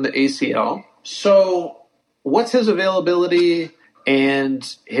 recovering from the ACL. So what's his availability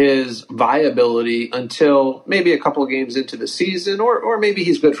and his viability until maybe a couple of games into the season, or maybe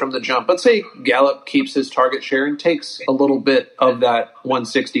he's good from the jump. Let's say Gallup keeps his target share and takes a little bit of that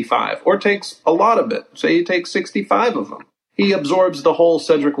 165, or takes a lot of it. Say he takes 65 of them. He absorbs the whole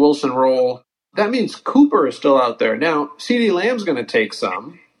Cedric Wilson role. That means Cooper is still out there. Now, CeeDee Lamb's going to take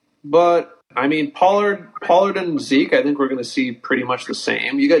some, but I mean, Pollard and Zeke, I think we're going to see pretty much the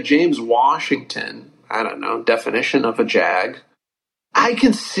same. You got James Washington, I don't know, definition of a Jag. I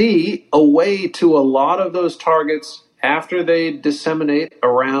can see a way to a lot of those targets after they disseminate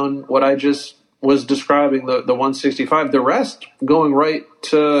around what I just was describing, the 165, the rest going right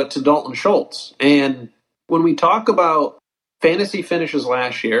to Dalton Schultz. And when we talk about fantasy finishes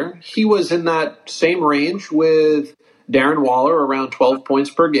last year, he was in that same range with Darren Waller, around 12 points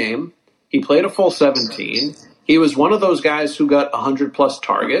per game. He played a full 17. He was one of those guys who got 100-plus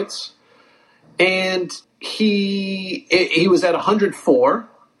targets. And he was at 104.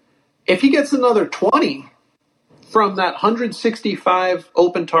 If he gets another 20 from that 165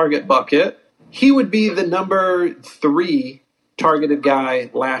 open target bucket, he would be the number 3 targeted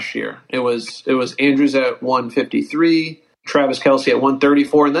guy last year. It was Andrews at 153, Travis Kelce at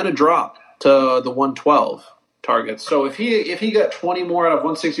 134, and then a drop to the 112 targets. So if he got 20 more out of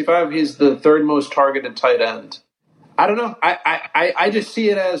 165, he's the third most targeted tight end. I don't know. I just see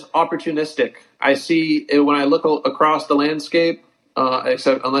it as opportunistic. I see it when I look across the landscape,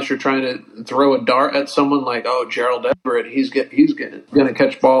 except unless you're trying to throw a dart at someone like, Gerald Everett, he's going to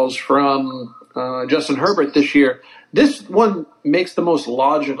catch balls from Justin Herbert this year. This one makes the most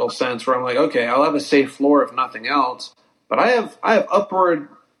logical sense where I'm like, okay, I'll have a safe floor if nothing else, but I have upward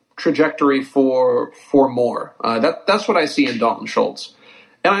trajectory for more. That's what I see in Dalton Schultz.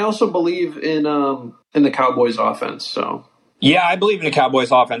 And I also believe in the Cowboys offense. So yeah, I believe in the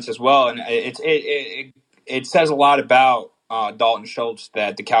Cowboys offense as well, and it says a lot about Dalton Schultz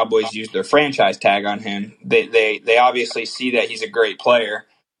that the Cowboys used their franchise tag on him. They obviously see that he's a great player.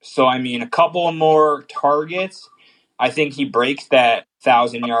 So I mean, a couple more targets, I think he breaks that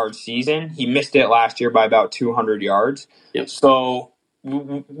 1,000-yard season. He missed it last year by about 200 yards. Yep. So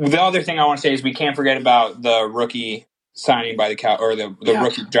the other thing I want to say is we can't forget about the rookie signing by the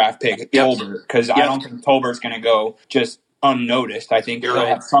rookie draft pick, Tolbert, because I don't think Tolbert's going to go just unnoticed. I think he'll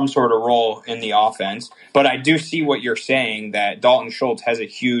have some sort of role in the offense. But I do see what you're saying, that Dalton Schultz has a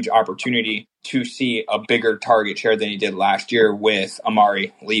huge opportunity to see a bigger target share than he did last year with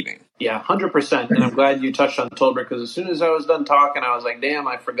Amari leaving. Yeah, 100%. And I'm glad you touched on Tolbert, because as soon as I was done talking, I was like, damn,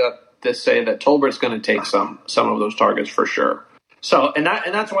 I forgot to say that Tolbert's going to take some of those targets for sure. So, and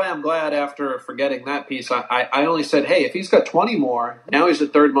that's why I'm glad after forgetting that piece, I only said, hey, if he's got 20 more, now he's the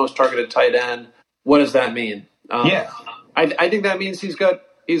third most targeted tight end. What does that mean? I think that means he's got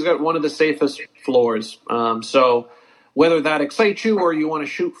one of the safest floors. So whether that excites you or you want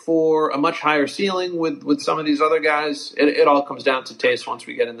to shoot for a much higher ceiling with some of these other guys, it all comes down to taste once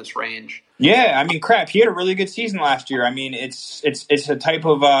we get in this range. Yeah, I mean, crap, he had a really good season last year. I mean, it's a type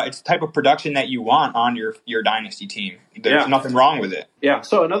of production that you want on your dynasty team. There's nothing wrong with it. Yeah.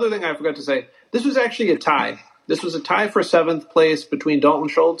 So another thing I forgot to say, this was actually a tie. This was a tie for 7th place between Dalton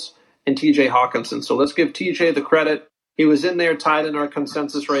Schultz and TJ Hawkinson. So let's give TJ the credit. He was in there tied in our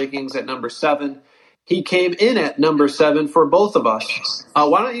consensus rankings at number 7. He came in at number 7 for both of us.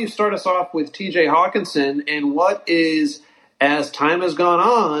 Why don't you start us off with TJ Hawkinson and what is, as time has gone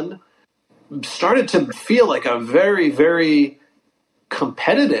on, started to feel like a very, very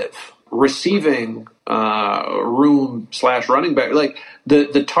competitive receiving room / running back. Like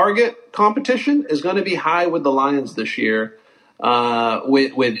the target competition is going to be high with the Lions this year,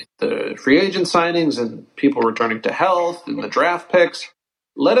 with the free agent signings and people returning to health and the draft picks.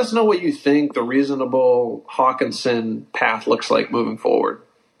 Let us know what you think the reasonable Hawkinson path looks like moving forward.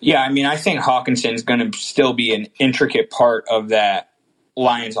 Yeah, I mean, I think Hawkinson's going to still be an intricate part of that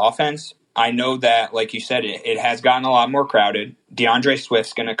Lions offense. I know that, like you said, it has gotten a lot more crowded. DeAndre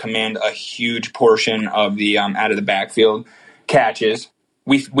Swift's going to command a huge portion of the out of the backfield catches.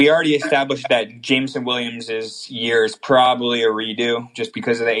 We already established that Jameson Williams' year is probably a redo just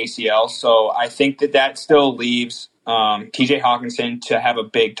because of the ACL. So I think that still leaves TJ Hawkinson to have a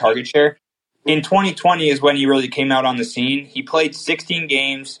big target share. In 2020 is when he really came out on the scene. He played 16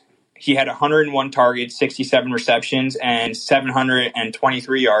 games. He had 101 targets, 67 receptions, and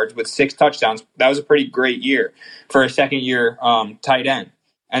 723 yards with 6 touchdowns. That was a pretty great year for a second-year tight end.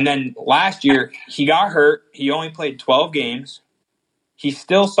 And then last year, he got hurt. He only played 12 games. He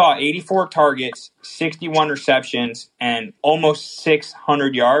still saw 84 targets, 61 receptions, and almost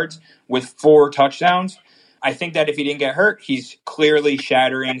 600 yards with 4 touchdowns. I think that if he didn't get hurt, he's clearly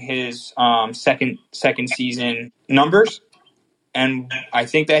shattering his second season numbers. And I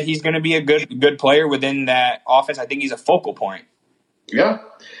think that he's going to be a good player within that offense. I think he's a focal point. Yeah.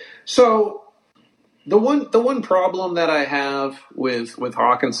 So the one problem that I have with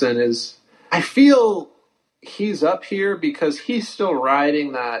Hawkinson is I feel he's up here because he's still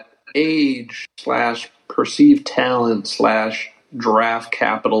riding that age / perceived talent / draft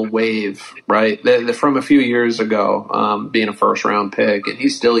capital wave, right? From a few years ago, being a first round pick, and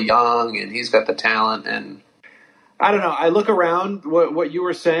he's still young and he's got the talent. And I don't know. I look around what you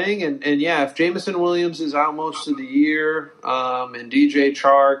were saying, and yeah, if Jameson Williams is out most of the year, and DJ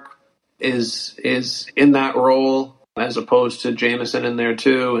Chark is in that role as opposed to Jameson in there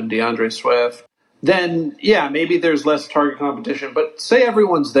too, and DeAndre Swift, then yeah, maybe there's less target competition. But say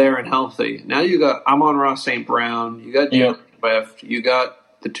everyone's there and healthy. Now you got Amon-Ra St. Brown, you got DeAndre Swift, you got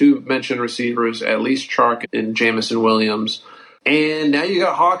the two mentioned receivers, at least Chark and Jameson Williams, and now you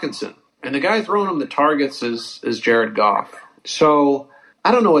got Hawkinson. And the guy throwing him the targets is Jared Goff. So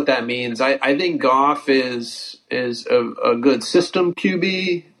I don't know what that means. I think Goff is a good system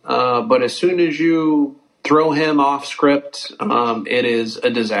QB, but as soon as you throw him off script, it is a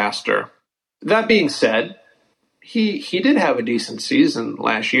disaster. That being said, he did have a decent season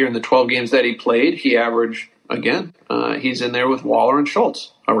last year. In the 12 games that he played, he averaged, again, he's in there with Waller and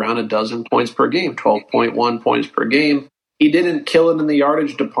Schultz, around a dozen points per game, 12.1 points per game. He didn't kill it in the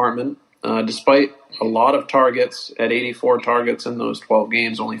yardage department. Despite a lot of targets, at 84 targets in those 12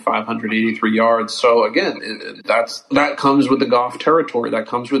 games, only 583 yards. So again, that comes with the Goff territory. That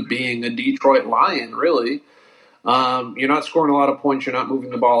comes with being a Detroit Lion, really. You're not scoring a lot of points. You're not moving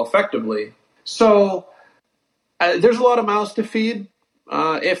the ball effectively. So there's a lot of mouths to feed.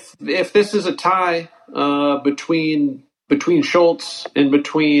 If this is a tie between Schultz and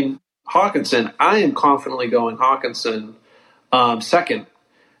between Hawkinson, I am confidently going Hawkinson second.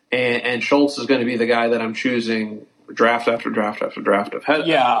 And Schultz is going to be the guy that I'm choosing draft after draft after draft.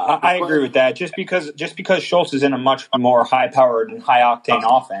 Yeah, I agree with that. Just because Schultz is in a much more high-powered and high-octane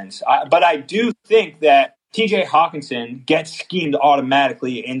offense. But I do think that TJ Hawkinson gets schemed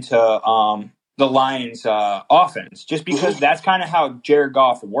automatically into the Lions' offense, just because that's kind of how Jared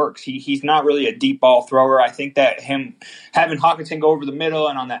Goff works. He's not really a deep ball thrower. I think that him having Hawkinson go over the middle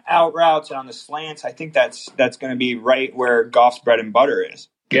and on the out routes and on the slants, I think that's going to be right where Goff's bread and butter is.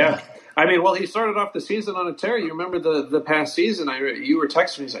 Yeah. I mean, well, he started off the season on a tear. You remember the past season, you were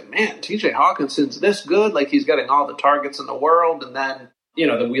texting me, he's like, man, TJ Hawkinson's this good. Like, he's getting all the targets in the world. And then,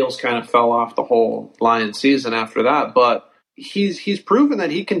 the wheels kind of fell off the whole Lions season after that. But he's proven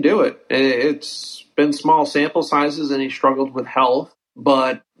that he can do it. It's been small sample sizes, and he struggled with health.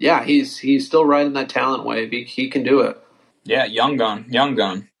 But, yeah, he's still riding that talent wave. He can do it. Yeah, young gun.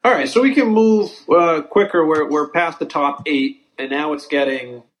 All right, so we can move quicker. We're past the top 8. And now it's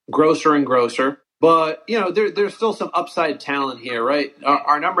getting grosser and grosser. But, there's still some upside talent here, right?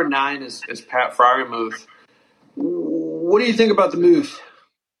 Our number 9 is Pat Freiermuth. What do you think about the Muth?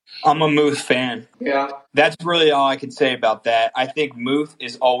 I'm a Muth fan. Yeah. That's really all I can say about that. I think Muth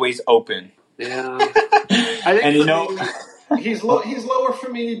is always open. Yeah. I think he's lower for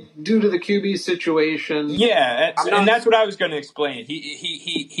me due to the QB situation. Yeah, and that's what I was going to explain.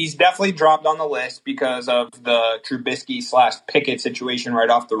 He's definitely dropped on the list because of the Trubisky / Pickett situation right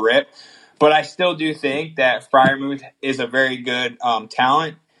off the rip. But I still do think that Freiermuth is a very good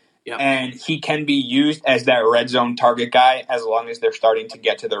talent, and he can be used as that red zone target guy as long as they're starting to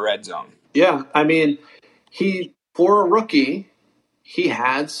get to the red zone. Yeah, I mean, for a rookie, he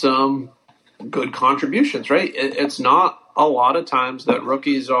had some good contributions, right? It's not a lot of times that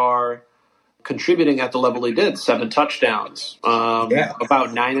rookies are contributing at the level he did. 7 touchdowns, about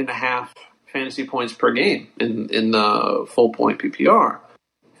 9.5 fantasy points per game in the full point PPR.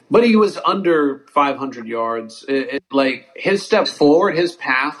 But he was under 500 yards. Like, his step forward, his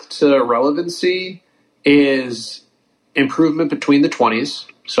path to relevancy is improvement between the 20s.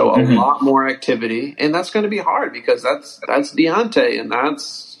 So a lot more activity. And that's going to be hard because that's Deontay, and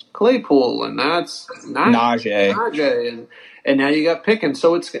that's Claypool, and that's Najee, and now you got Pickens.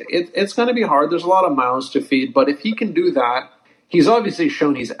 So it's going to be hard. There's a lot of mouths to feed, but if he can do that, he's obviously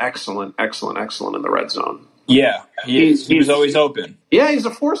shown he's excellent in the red zone. Yeah, he was always open. Yeah, he's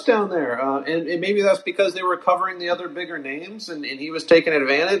a force down there, and maybe that's because they were covering the other bigger names, and he was taking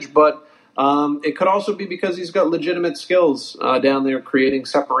advantage. But it could also be because he's got legitimate skills down there, creating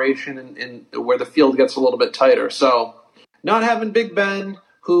separation and where the field gets a little bit tighter. So, not having Big Ben,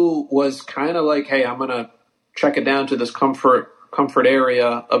 who was kind of like, hey, I'm going to check it down to this comfort area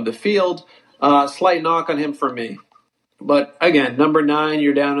of the field. Slight knock on him for me. But again, number 9,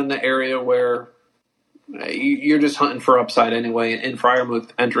 you're down in the area where you're just hunting for upside anyway, and Freiermuth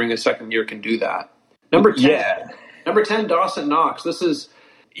entering a second year can do that. Number 10, Dawson Knox. This is,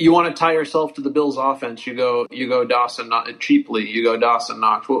 you want to tie yourself to the Bills' offense. You go Dawson cheaply. You go Dawson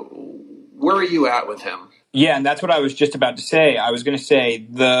Knox. Where are you at with him? Yeah, and that's what I was just about to say. I was going to say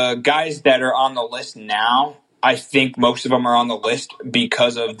the guys that are on the list now, I think most of them are on the list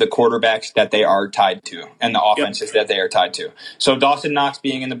because of the quarterbacks that they are tied to and the offenses that they are tied to. So Dawson Knox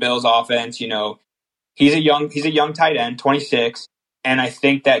being in the Bills' offense, he's a young tight end, 26. And I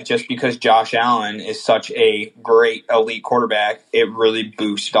think that just because Josh Allen is such a great elite quarterback, it really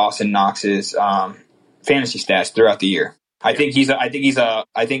boosts Dawson Knox's fantasy stats throughout the year. I think he's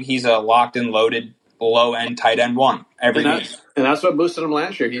a locked and loaded low end tight end 1 every week. And that's what boosted him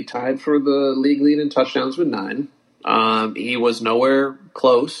last year. He tied for the league lead in touchdowns with 9. He was nowhere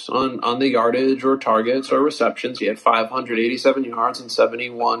close on the yardage or targets or receptions. He had 587 yards and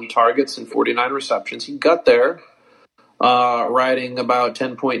 71 targets and 49 receptions. He got there. Riding about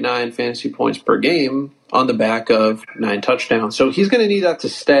 10.9 fantasy points per game on the back of 9 touchdowns. So he's going to need that to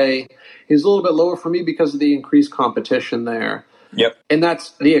stay. He's a little bit lower for me because of the increased competition there. Yep. And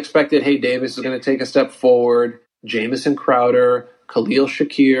that's the expected, hey, Davis is going to take a step forward. Jamison Crowder, Khalil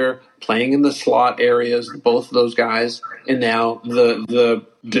Shakir playing in the slot areas, both of those guys. And now the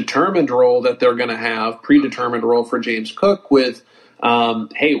determined role that they're going to have, predetermined role for James Cook with,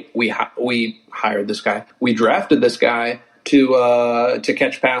 hey, we hired this guy. We drafted this guy to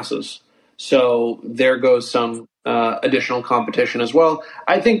catch passes. So there goes some additional competition as well.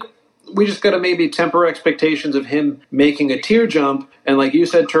 I think we just got to maybe temper expectations of him making a tier jump. And like you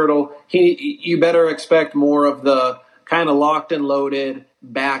said, Turtle, you better expect more of the kind of locked and loaded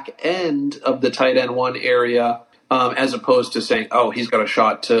back end of the tight end 1 area, as opposed to saying, oh, he's got a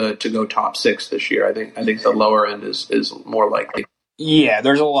shot to go top 6 this year. I think the lower end is more likely. Yeah,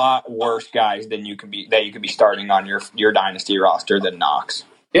 there's a lot worse guys that you could be starting on your dynasty roster than Knox.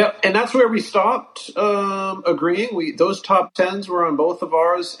 Yeah, and that's where we stopped agreeing. Those top 10s were on both of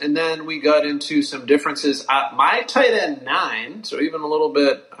ours, and then we got into some differences. My tight end 9, so even a little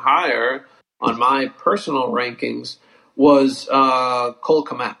bit higher on my personal rankings, was Cole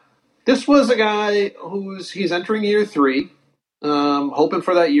Kmet. This was a guy he's entering year 3, hoping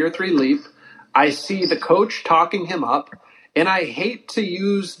for that year 3 leap. I see the coach talking him up, and I hate to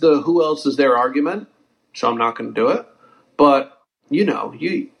use the who else is there argument, so I'm not going to do it. But you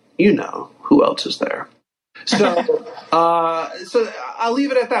know who else is there. So so I'll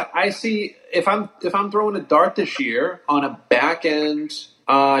leave it at that. I see if I'm throwing a dart this year on a back end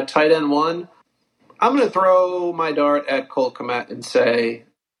tight end 1, I'm going to throw my dart at Cole Kmet and say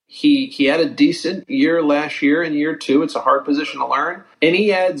he had a decent year last year in year 2. It's a hard position to learn, and he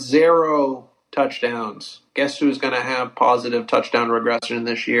had 0 touchdowns. Guess who's going to have positive touchdown regression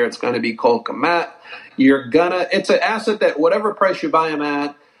this year? It's going to be Cole Kmet. It's an asset that whatever price you buy him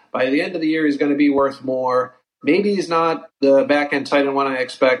at, by the end of the year, he's going to be worth more. Maybe he's not the back end tight end 1 I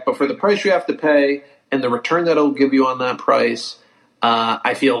expect, but for the price you have to pay and the return that it'll give you on that price,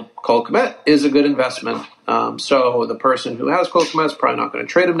 I feel Cole Kmet is a good investment. So the person who has Cole Kmet is probably not going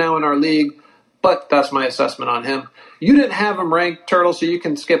to trade him now in our league, but that's my assessment on him. You didn't have him ranked, Turtle, so you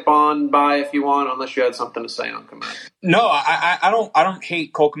can skip on by if you want, unless you had something to say on Kmet. No, I don't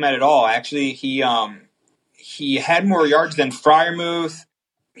hate Cole Kmet at all. Actually, he had more yards than Freiermuth.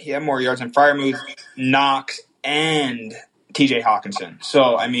 Knox, and T.J. Hawkinson.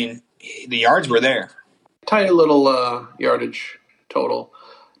 So I mean, the yards were there. Tiny little yardage total.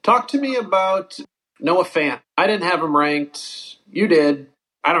 Talk to me about Noah Fant. I didn't have him ranked. You did.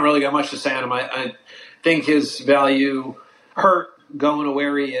 I don't really got much to say on him. I think his value hurt going to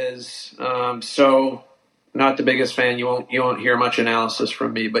where he is. So not the biggest fan. You won't hear much analysis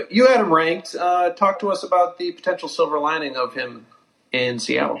from me. But you had him ranked. Talk to us about the potential silver lining of him in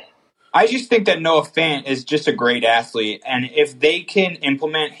Seattle. I just think that Noah Fant is just a great athlete, and if they can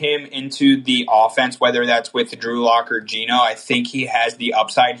implement him into the offense, whether that's with Drew Lock or Geno, I think he has the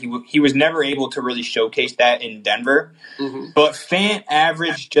upside. He was never able to really showcase that in Denver, but Fant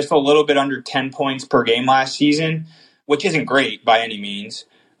averaged just a little bit under 10 points per game last season, which isn't great by any means.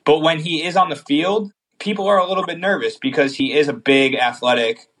 But when he is on the field, people are a little bit nervous because he is a big,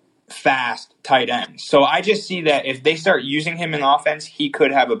 athletic, fast tight end. So I just see that if they start using him in offense, he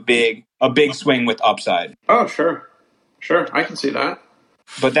could have a big swing with upside. Oh, sure. I can see that.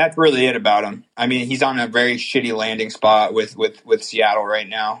 But that's really it about him. I mean, he's on a very shitty landing spot with Seattle right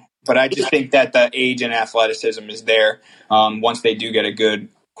now. But I just think that the age and athleticism is there. Once they do get a good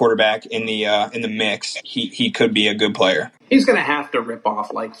quarterback in the mix, he could be a good player. He's going to have to rip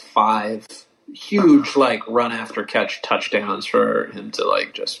off like 5 huge like run after catch touchdowns for him to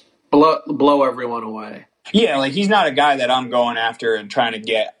like just blow everyone away. Yeah, like he's not a guy that I'm going after and trying to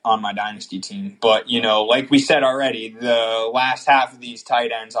get on my dynasty team. But, like we said already, the last half of these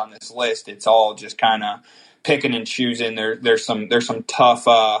tight ends on this list, it's all just kind of picking and choosing. There's some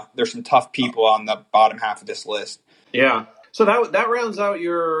tough people on the bottom half of this list. Yeah. So that rounds out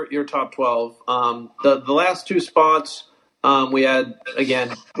your top 12. The last 2 spots we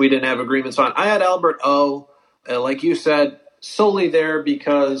didn't have agreements on. I had Albert O, like you said, solely there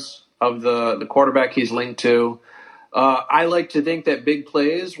because of the quarterback he's linked to. I like to think that big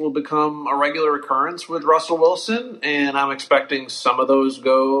plays will become a regular occurrence with Russell Wilson, and I'm expecting some of those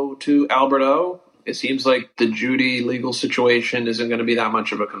go to Albert O. It seems like the Judy legal situation isn't going to be that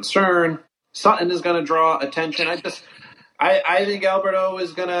much of a concern. Sutton is going to draw attention. I think Alberto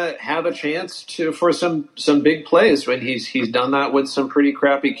is going to have a chance for some big plays when he's done that with some pretty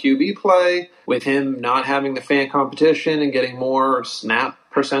crappy QB play, with him not having the fan competition and getting more snap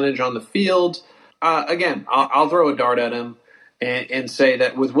percentage on the field. Again, I'll throw a dart at him and say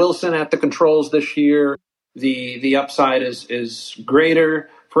that with Wilson at the controls this year, the upside is greater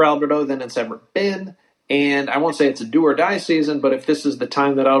for Alberto than it's ever been. And I won't say it's a do or die season, but if this is the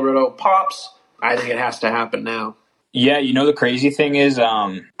time that Alberto pops, I think it has to happen now. Yeah, the crazy thing is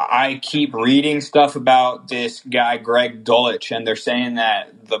I keep reading stuff about this guy, Greg Dulcich, and they're saying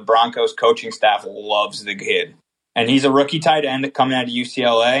that the Broncos coaching staff loves the kid. And he's a rookie tight end coming out of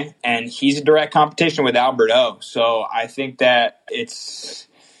UCLA, and he's a direct competition with Alberto. So I think that it's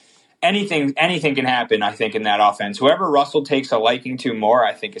anything can happen, I think, in that offense. Whoever Russell takes a liking to more,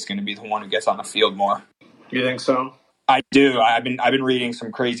 I think is going to be the one who gets on the field more. You think so? I do. I've been reading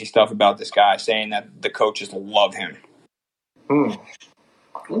some crazy stuff about this guy, saying that the coaches love him.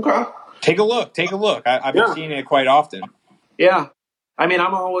 Okay. Take a look. I've been seeing it quite often. Yeah. I mean,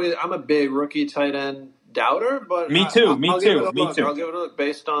 I'm a big rookie tight end doubter, but me too. I'll give it a look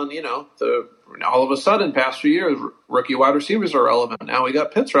based on, all of a sudden past few years, rookie wide receivers are relevant. Now we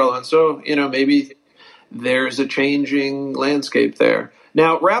got Pitts relevant. So, maybe there's a changing landscape there.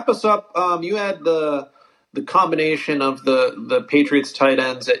 Now, wrap us up. You had the combination of the Patriots tight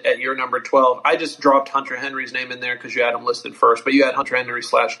ends at your number 12. I just dropped Hunter Henry's name in there because you had him listed first, but you had Hunter Henry /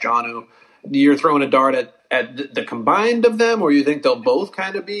 Jonnu. You're throwing a dart at the combined of them, or you think they'll both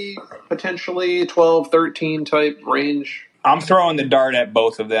kind of be potentially 12, 13 type range? I'm throwing the dart at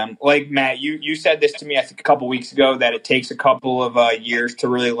both of them. Like, Matt, you said this to me, I think, a couple weeks ago, that it takes a couple of years to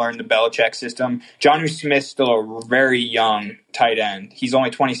really learn the Belichick system. Jonnu Smith's still a very young tight end. He's only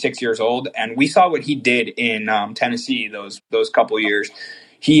 26 years old, and we saw what he did in Tennessee those couple years.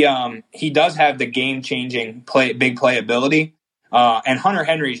 He does have the game-changing big play ability, and Hunter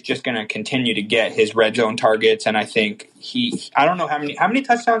Henry's just going to continue to get his red zone targets, and I think I don't know how many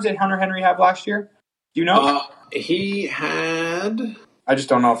touchdowns did Hunter Henry have last year? Do you know? He had... I just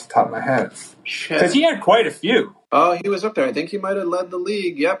don't know off the top of my head. Because he had quite a few. Oh, he was up there. I think he might have led the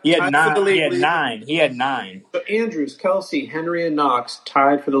league. Yep. He had 9. He had 9. So Andrews, Kelsey, Henry, and Knox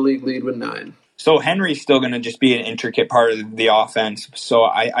tied for the league lead with 9. So Henry's still going to just be an intricate part of the offense. So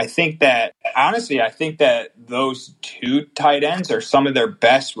I think that, honestly, those 2 tight ends are some of their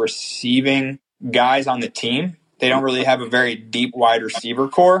best receiving guys on the team. They don't really have a very deep wide receiver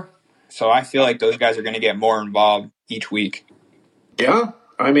core. So I feel like those guys are going to get more involved each week. Yeah,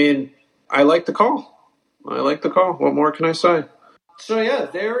 I mean, I like the call. What more can I say? So, yeah,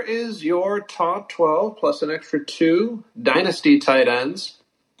 there is your top 12 plus an extra 2 Dynasty tight ends.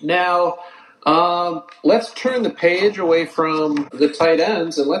 Now, let's turn the page away from the tight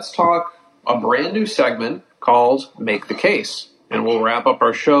ends and let's talk a brand new segment called Make the Case. And we'll wrap up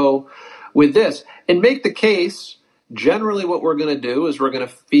our show with this. And Make the Case, generally what we're going to do is we're going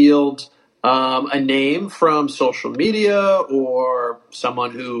to field a name from social media or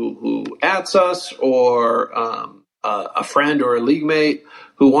someone who @s us or a friend or a league mate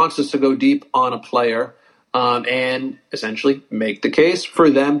who wants us to go deep on a player and essentially make the case for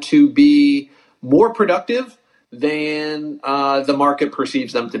them to be more productive than the market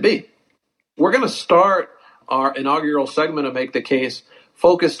perceives them to be. We're going to start our inaugural segment of Make the Case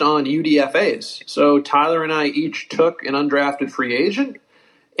focused on UDFAs. So Tyler and I each took an undrafted free agent,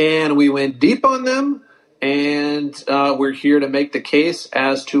 and we went deep on them, and we're here to make the case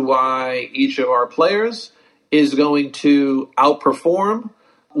as to why each of our players is going to outperform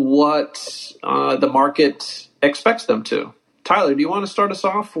what the market expects them to. Tyler, do you want to start us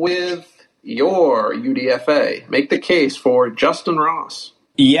off with your UDFA? Make the case for Justin Ross.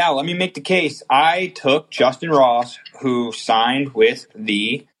 Yeah, let me make the case. I took Justin Ross, who signed with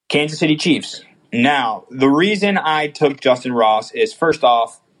the Kansas City Chiefs. Now, the reason I took Justin Ross is, first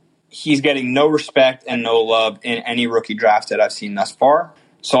off, he's getting no respect and no love in any rookie drafts that I've seen thus far.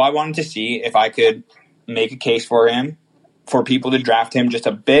 So I wanted to see if I could make a case for him, for people to draft him just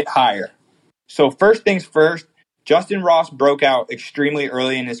a bit higher. So first things first, Justin Ross broke out extremely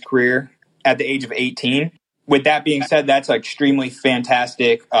early in his career at the age of 18. With that being said, that's an extremely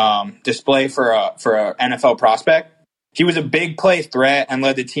fantastic display for a NFL prospect. He was a big play threat and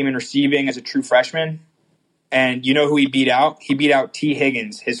led the team in receiving as a true freshman. And you know who he beat out? He beat out T.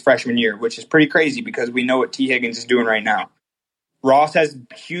 Higgins his freshman year, which is pretty crazy because we know what T. Higgins is doing right now. Ross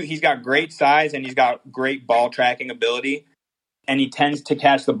he's got great size and he's got great ball tracking ability. And he tends to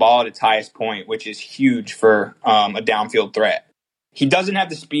catch the ball at its highest point, which is huge for a downfield threat. He doesn't have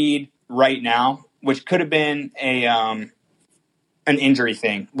the speed right now, which could have been an injury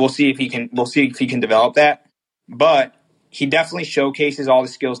thing. We'll see if he can develop that. But he definitely showcases all the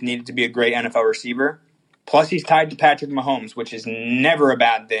skills needed to be a great NFL receiver. Plus, he's tied to Patrick Mahomes, which is never a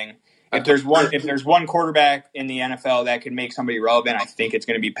bad thing. If there's one quarterback in the NFL that could make somebody relevant, I think it's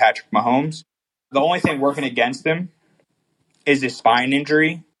going to be Patrick Mahomes. The only thing working against him is his spine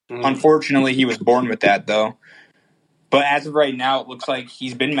injury. Unfortunately, he was born with that, though. But as of right now, it looks like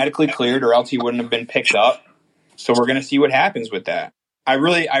he's been medically cleared, or else he wouldn't have been picked up. So we're going to see what happens with that. I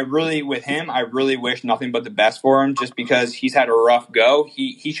really, with him, I really wish nothing but the best for him, just because he's had a rough go.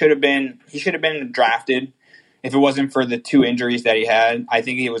 He should have been drafted if it wasn't for the two injuries that he had. I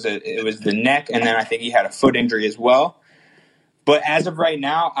think it was the neck, and then I think he had a foot injury as well. But as of right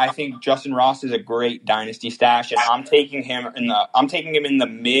now, I think Justin Ross is a great dynasty stash, and I'm taking him in the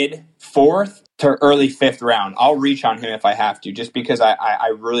mid 4th to early 5th round. I'll reach on him if I have to, just because I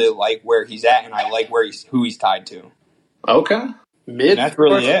really like where he's at and I like who he's tied to. Okay. That's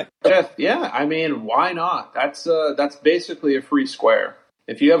really it. Yeah, I mean, why not? That's basically a free square.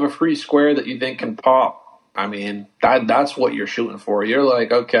 If you have a free square that you think can pop, I mean, that's what you're shooting for. You're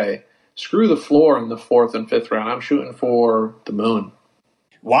like, okay, screw the floor in the 4th and 5th round. I'm shooting for the moon.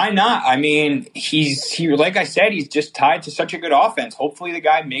 Why not? I mean, like I said, he's just tied to such a good offense. Hopefully the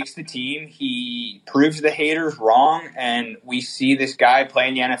guy makes the team. He proves the haters wrong, and we see this guy play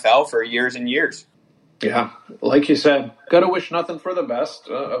in the NFL for years and years. Yeah, like you said, gotta wish nothing for the best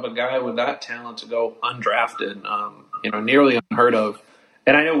of a guy with that talent to go undrafted. Nearly unheard of.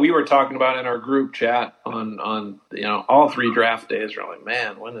 And I know we were talking about in our group chat on all 3 draft days. We're like,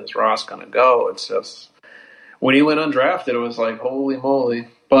 man, when is Ross gonna go? It's just when he went undrafted, it was like, holy moly.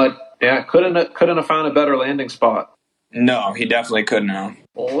 But yeah, couldn't have found a better landing spot. No, he definitely couldn't have.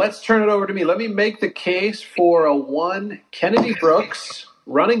 Well, let's turn it over to me. Let me make the case for a 1 Kennedy Brooks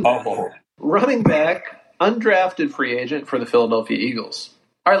running back, undrafted free agent for the Philadelphia Eagles.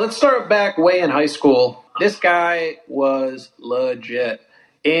 All right, let's start back way in high school. This guy was legit.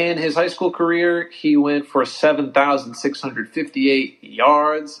 In his high school career, he went for 7,658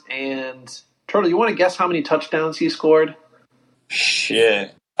 yards. And, Turtle, you want to guess how many touchdowns he scored?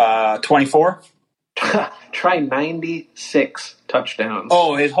 Shit. 24? Try 96 touchdowns.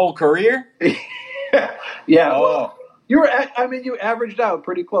 Oh, his whole career? Yeah. Oh. Well, you averaged out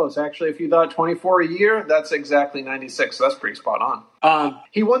pretty close. Actually, if you thought 24 a year, that's exactly 96. So that's pretty spot on.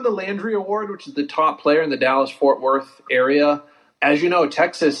 He won the Landry Award, which is the top player in the Dallas-Fort Worth area. As you know,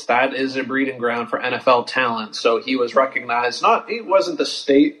 Texas, that is a breeding ground for NFL talent. So he was recognized. He wasn't the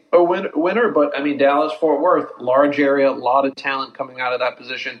state winner, but I mean, Dallas-Fort Worth, large area, a lot of talent coming out of that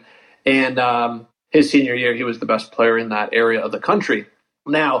position. And his senior year, he was the best player in that area of the country.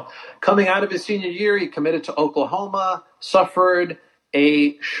 Now, coming out of his senior year, he committed to Oklahoma, suffered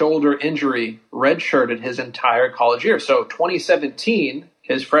a shoulder injury, redshirted his entire college year. So 2017,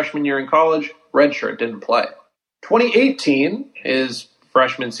 his freshman year in college, redshirt, didn't play. 2018, his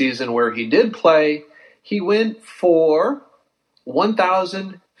freshman season where he did play, he went for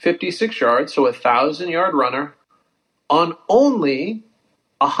 1,056 yards, so a 1,000-yard runner, on only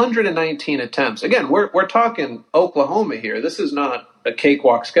 119 attempts. Again, we're talking Oklahoma here. This is not a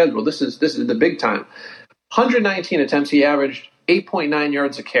cakewalk schedule. This is the big time. 119 attempts. He averaged 8.9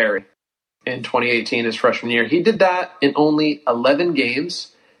 yards a carry in 2018, his freshman year. He did that in only 11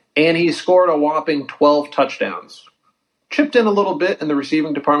 games, and he scored a whopping 12 touchdowns. Chipped in a little bit in the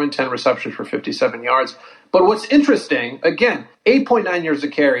receiving department, 10 receptions for 57 yards. But what's interesting, again, 8.9 yards a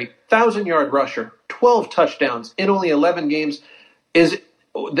carry, 1,000-yard rusher, 12 touchdowns in only 11 games. Is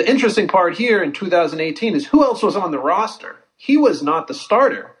the interesting part here in 2018 is who else was on the roster? He was not the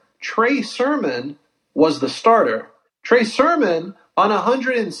starter. Trey Sermon was the starter. Trey Sermon, on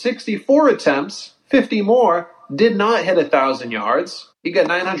 164 attempts, 50 more, did not hit 1,000 yards. He got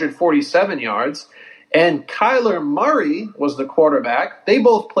 947 yards. And Kyler Murray was the quarterback. They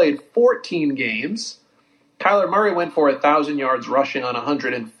both played 14 games. Kyler Murray went for 1,000 yards rushing on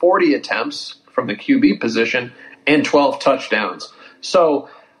 140 attempts from the QB position and 12 touchdowns. So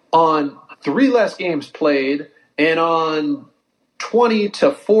on 3 less games played and on 20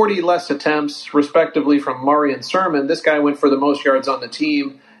 to 40 less attempts, respectively, from Murray and Sermon, this guy went for the most yards on the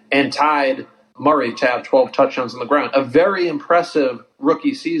team and tied Murray to have 12 touchdowns on the ground. A very impressive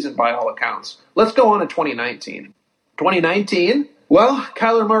rookie season by all accounts. Let's go on to 2019. 2019, well,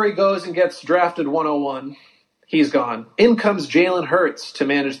 Kyler Murray goes and gets drafted 101. He's gone. In comes Jalen Hurts to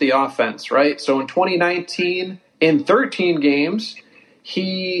manage the offense, right? So in 2019, in 13 games,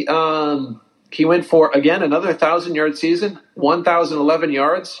 he went for, again, another 1,000-yard season, 1,011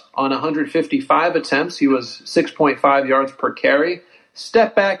 yards on 155 attempts. He was 6.5 yards per carry.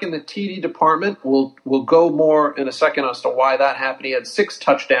 Step back in the TD department. We'll go more in a second as to why that happened. He had 6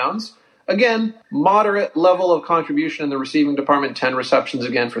 touchdowns. Again, moderate level of contribution in the receiving department, 10 receptions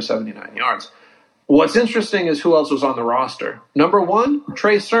again for 79 yards. What's interesting is who else was on the roster. Number 1,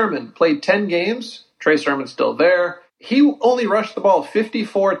 Trey Sermon, played 10 games. Trey Sermon's still there. He only rushed the ball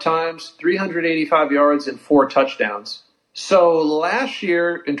 54 times, 385 yards, and 4 touchdowns. So last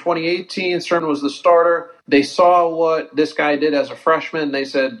year, in 2018, Sermon was the starter. They saw what this guy did as a freshman. They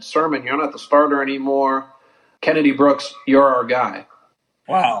said, Sermon, you're not the starter anymore. Kennedy Brooks, you're our guy.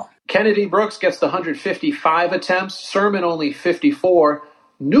 Wow. Kennedy Brooks gets the 155 attempts. Sermon only 54.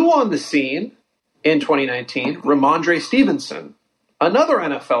 New on the scene in 2019, Ramondre Stevenson, another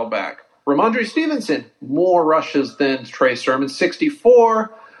NFL back. Ramondre Stevenson, more rushes than Trey Sermon,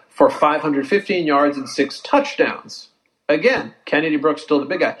 64 for 515 yards and 6 touchdowns. Again, Kennedy Brooks still the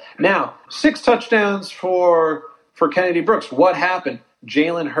big guy. Now, 6 touchdowns for Kennedy Brooks. What happened?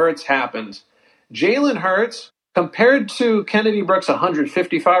 Jalen Hurts happened. Jalen Hurts, compared to Kennedy Brooks'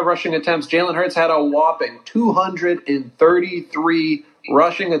 155 rushing attempts, Jalen Hurts had a whopping 233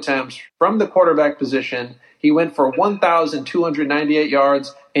 rushing attempts from the quarterback position. He went for 1,298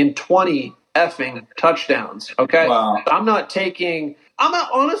 yards and 20 effing touchdowns. Okay? Wow. I'm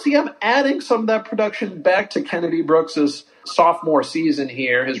adding some of that production back to Kennedy Brooks' sophomore season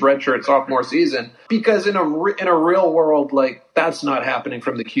here, his redshirt sophomore season, because in a real world, like, that's not happening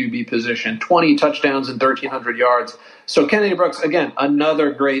from the QB position. 20 touchdowns and 1,300 yards. So Kennedy Brooks, again, another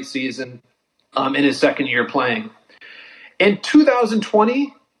great season in his second year playing. In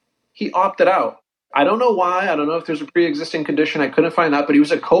 2020, he opted out. I don't know why. I don't know if there's a pre-existing condition. I couldn't find that, but he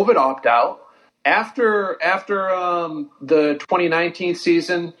was a COVID opt-out. After the 2019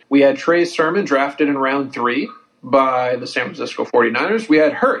 season, we had Trey Sermon drafted in round 3 by the San Francisco 49ers. We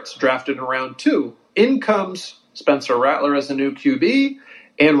had Hurts drafted in round 2. In comes Spencer Rattler as the new QB,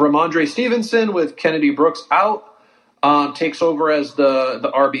 and Ramondre Stevenson with Kennedy Brooks out takes over as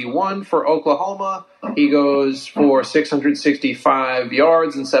the RB1 for Oklahoma. He goes for 665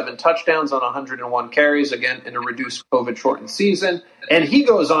 yards and 7 touchdowns on 101 carries, again, in a reduced COVID-shortened season. And he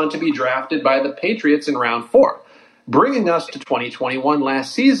goes on to be drafted by the Patriots in round 4, bringing us to 2021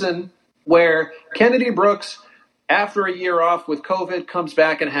 last season, where Kennedy Brooks, after a year off with COVID, comes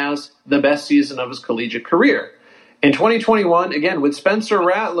back and has the best season of his collegiate career. In 2021, again, with Spencer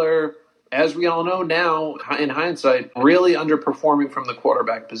Rattler, as we all know now, in hindsight, really underperforming from the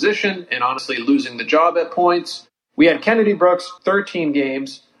quarterback position and honestly losing the job at points. We had Kennedy Brooks, 13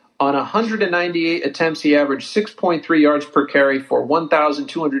 games. On 198 attempts, he averaged 6.3 yards per carry for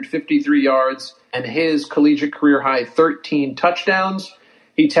 1,253 yards and his collegiate career high 13 touchdowns.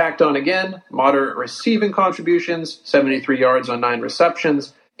 He tacked on, again, moderate receiving contributions, 73 yards on 9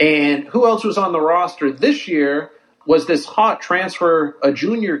 receptions. And who else was on the roster this year was this hot transfer, a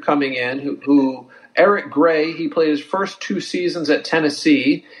junior coming in, who Eric Gray. He played his first 2 seasons at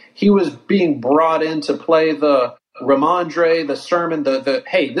Tennessee. He was being brought in to play the Ramondre, the Sermon,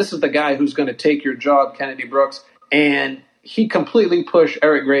 hey, this is the guy who's going to take your job, Kennedy Brooks. And he completely pushed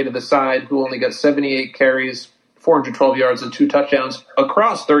Eric Gray to the side, who only got 78 carries, 412 yards, and 2 touchdowns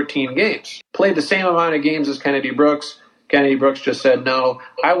across 13 games. Played the same amount of games as Kennedy Brooks. Kennedy Brooks just said no.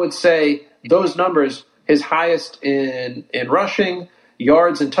 I would say those numbers, his highest in rushing,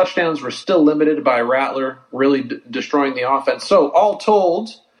 yards, and touchdowns, were still limited by Rattler, really destroying the offense. So all told,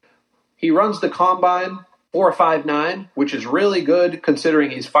 he runs the combine 4.59, which is really good considering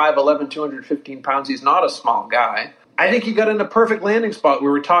he's 5'11", 215 pounds. He's not a small guy. I think he got in a perfect landing spot. We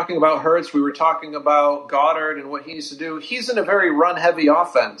were talking about Hurts. We were talking about Goddard and what he needs to do. He's in a very run-heavy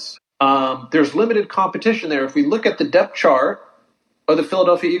offense. There's limited competition there. If we look at the depth chart of the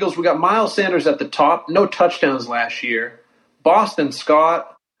Philadelphia Eagles, we got Miles Sanders at the top, no touchdowns last year. Boston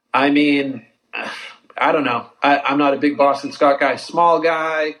Scott, I mean, I don't know. I'm not a big Boston Scott guy. Small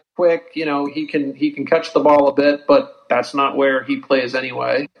guy, quick. He can catch the ball a bit, but that's not where he plays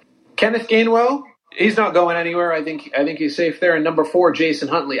anyway. Kenneth Gainwell, he's not going anywhere. I think he's safe there. And number 4, Jason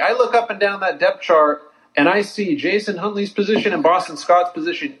Huntley. I look up and down that depth chart, and I see Jason Huntley's position and Boston Scott's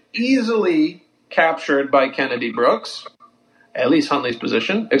position easily captured by Kennedy Brooks. At least Huntley's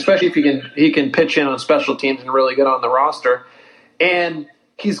position, especially if he can pitch in on special teams and really get on the roster. And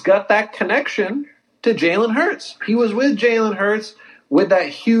he's got that connection to Jalen Hurts. He was with Jalen Hurts with that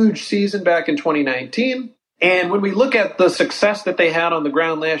huge season back in 2019. And when we look at the success that they had on the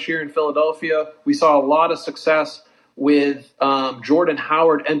ground last year in Philadelphia, we saw a lot of success with Jordan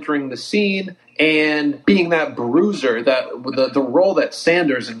Howard entering the scene and being that bruiser, that the role that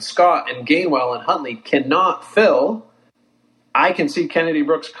Sanders and Scott and Gainwell and Huntley cannot fill. I can see Kennedy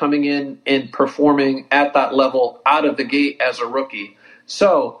Brooks coming in and performing at that level out of the gate as a rookie.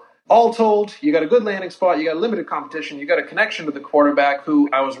 So, all told, you got a good landing spot, you got limited competition, you got a connection to the quarterback who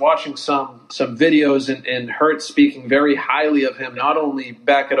I was watching some videos and Hurts speaking very highly of him, not only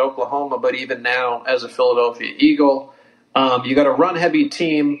back at Oklahoma, but even now as a Philadelphia Eagle. You got a run-heavy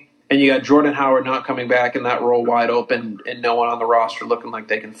team, and you got Jordan Howard not coming back in that role wide open and no one on the roster looking like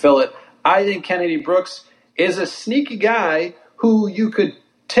they can fill it. I think Kennedy Brooks is a sneaky guy who you could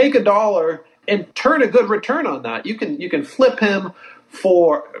take $1 and turn a good return on that. You can flip him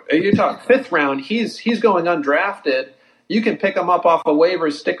for, you talk 5th round, he's going undrafted. You can pick him up off of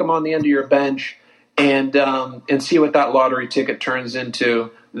waivers, stick him on the end of your bench, and see what that lottery ticket turns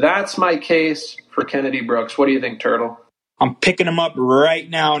into. That's my case for Kennedy Brooks. What do you think, Turtle? I'm picking him up right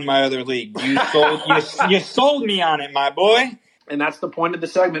now in my other league. You sold me on it, my boy. And that's the point of the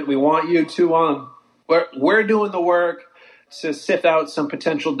segment. We want you to we're doing the work to sift out some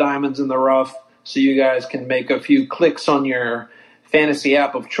potential diamonds in the rough so you guys can make a few clicks on your fantasy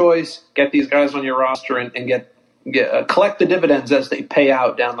app of choice, get these guys on your roster, and get collect the dividends as they pay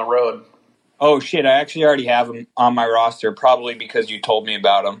out down the road. Oh, shit, I actually already have him on my roster, probably because you told me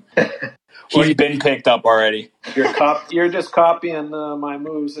about him. He's been picked up already. You're just copying my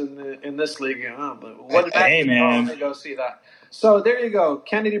moves in this league. Hey, man. Let me go see that. So there you go.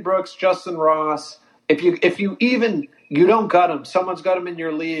 Kennedy Brooks, Justin Ross. If you don't got him, someone's got him in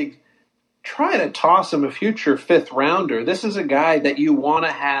your league, try to toss him a future 5th rounder. This is a guy that you want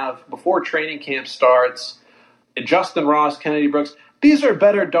to have before training camp starts. Justin Ross, Kennedy Brooks. These are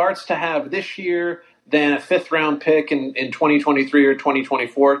better darts to have this year than a 5th round pick in 2023 or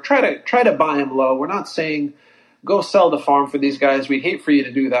 2024. Try to buy him low. We're not saying go sell the farm for these guys. We'd hate for you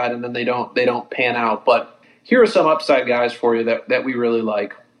to do that and then they don't pan out. But here are some upside guys for you that we really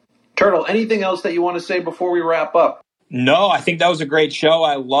like. Turtle, anything else that you want to say before we wrap up? No, I think that was a great show.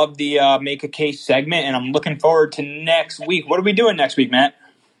 I love the Make a Case segment, and I'm looking forward to next week. What are we doing next week, Matt?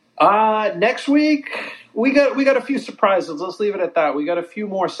 Next week, we got a few surprises. Let's leave it at that. We got a few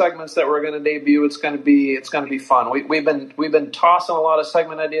more segments that we're going to debut. It's going to be fun. We've been tossing a lot of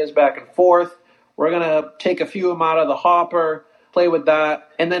segment ideas back and forth. We're going to take a few of them out of the hopper, play with that,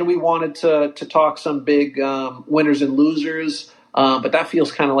 and then we wanted to talk some big winners and losers. But that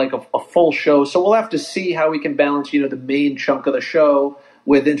feels kind of like a full show. So we'll have to see how we can balance, the main chunk of the show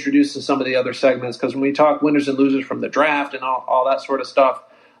with introducing some of the other segments. Because when we talk winners and losers from the draft and all that sort of stuff,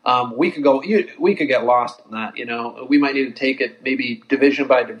 we could get lost in that. We might need to take it maybe division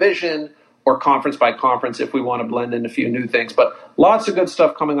by division or conference by conference if we want to blend in a few new things. But lots of good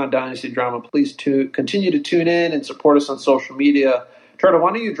stuff coming on Dynasty Drama. Please continue to tune in and support us on social media. Turtle,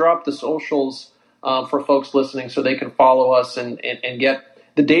 why don't you drop the socials for folks listening so they can follow us and get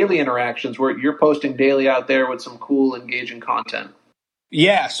the daily interactions where you're posting daily out there with some cool, engaging content.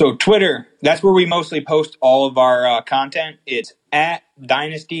 Yeah, so Twitter, that's where we mostly post all of our content. It's at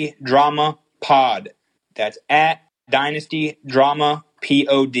Dynasty Drama Pod. That's at Dynasty Drama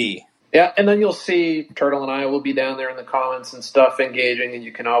Pod. Yeah, and then you'll see Turtle and I will be down there in the comments and stuff engaging, and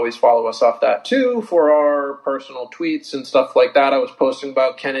you can always follow us off that too for our personal tweets and stuff like that. I was posting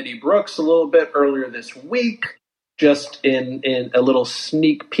about Kennedy Brooks a little bit earlier this week, just in a little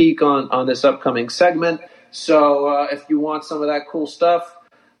sneak peek on this upcoming segment. So if you want some of that cool stuff,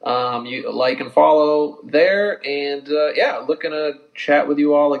 you like and follow there. And looking to chat with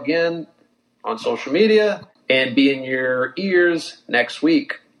you all again on social media and be in your ears next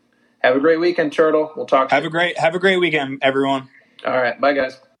week. Have a great weekend, Turtle. We'll talk. Have a great weekend, everyone. All right. Bye,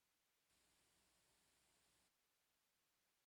 guys.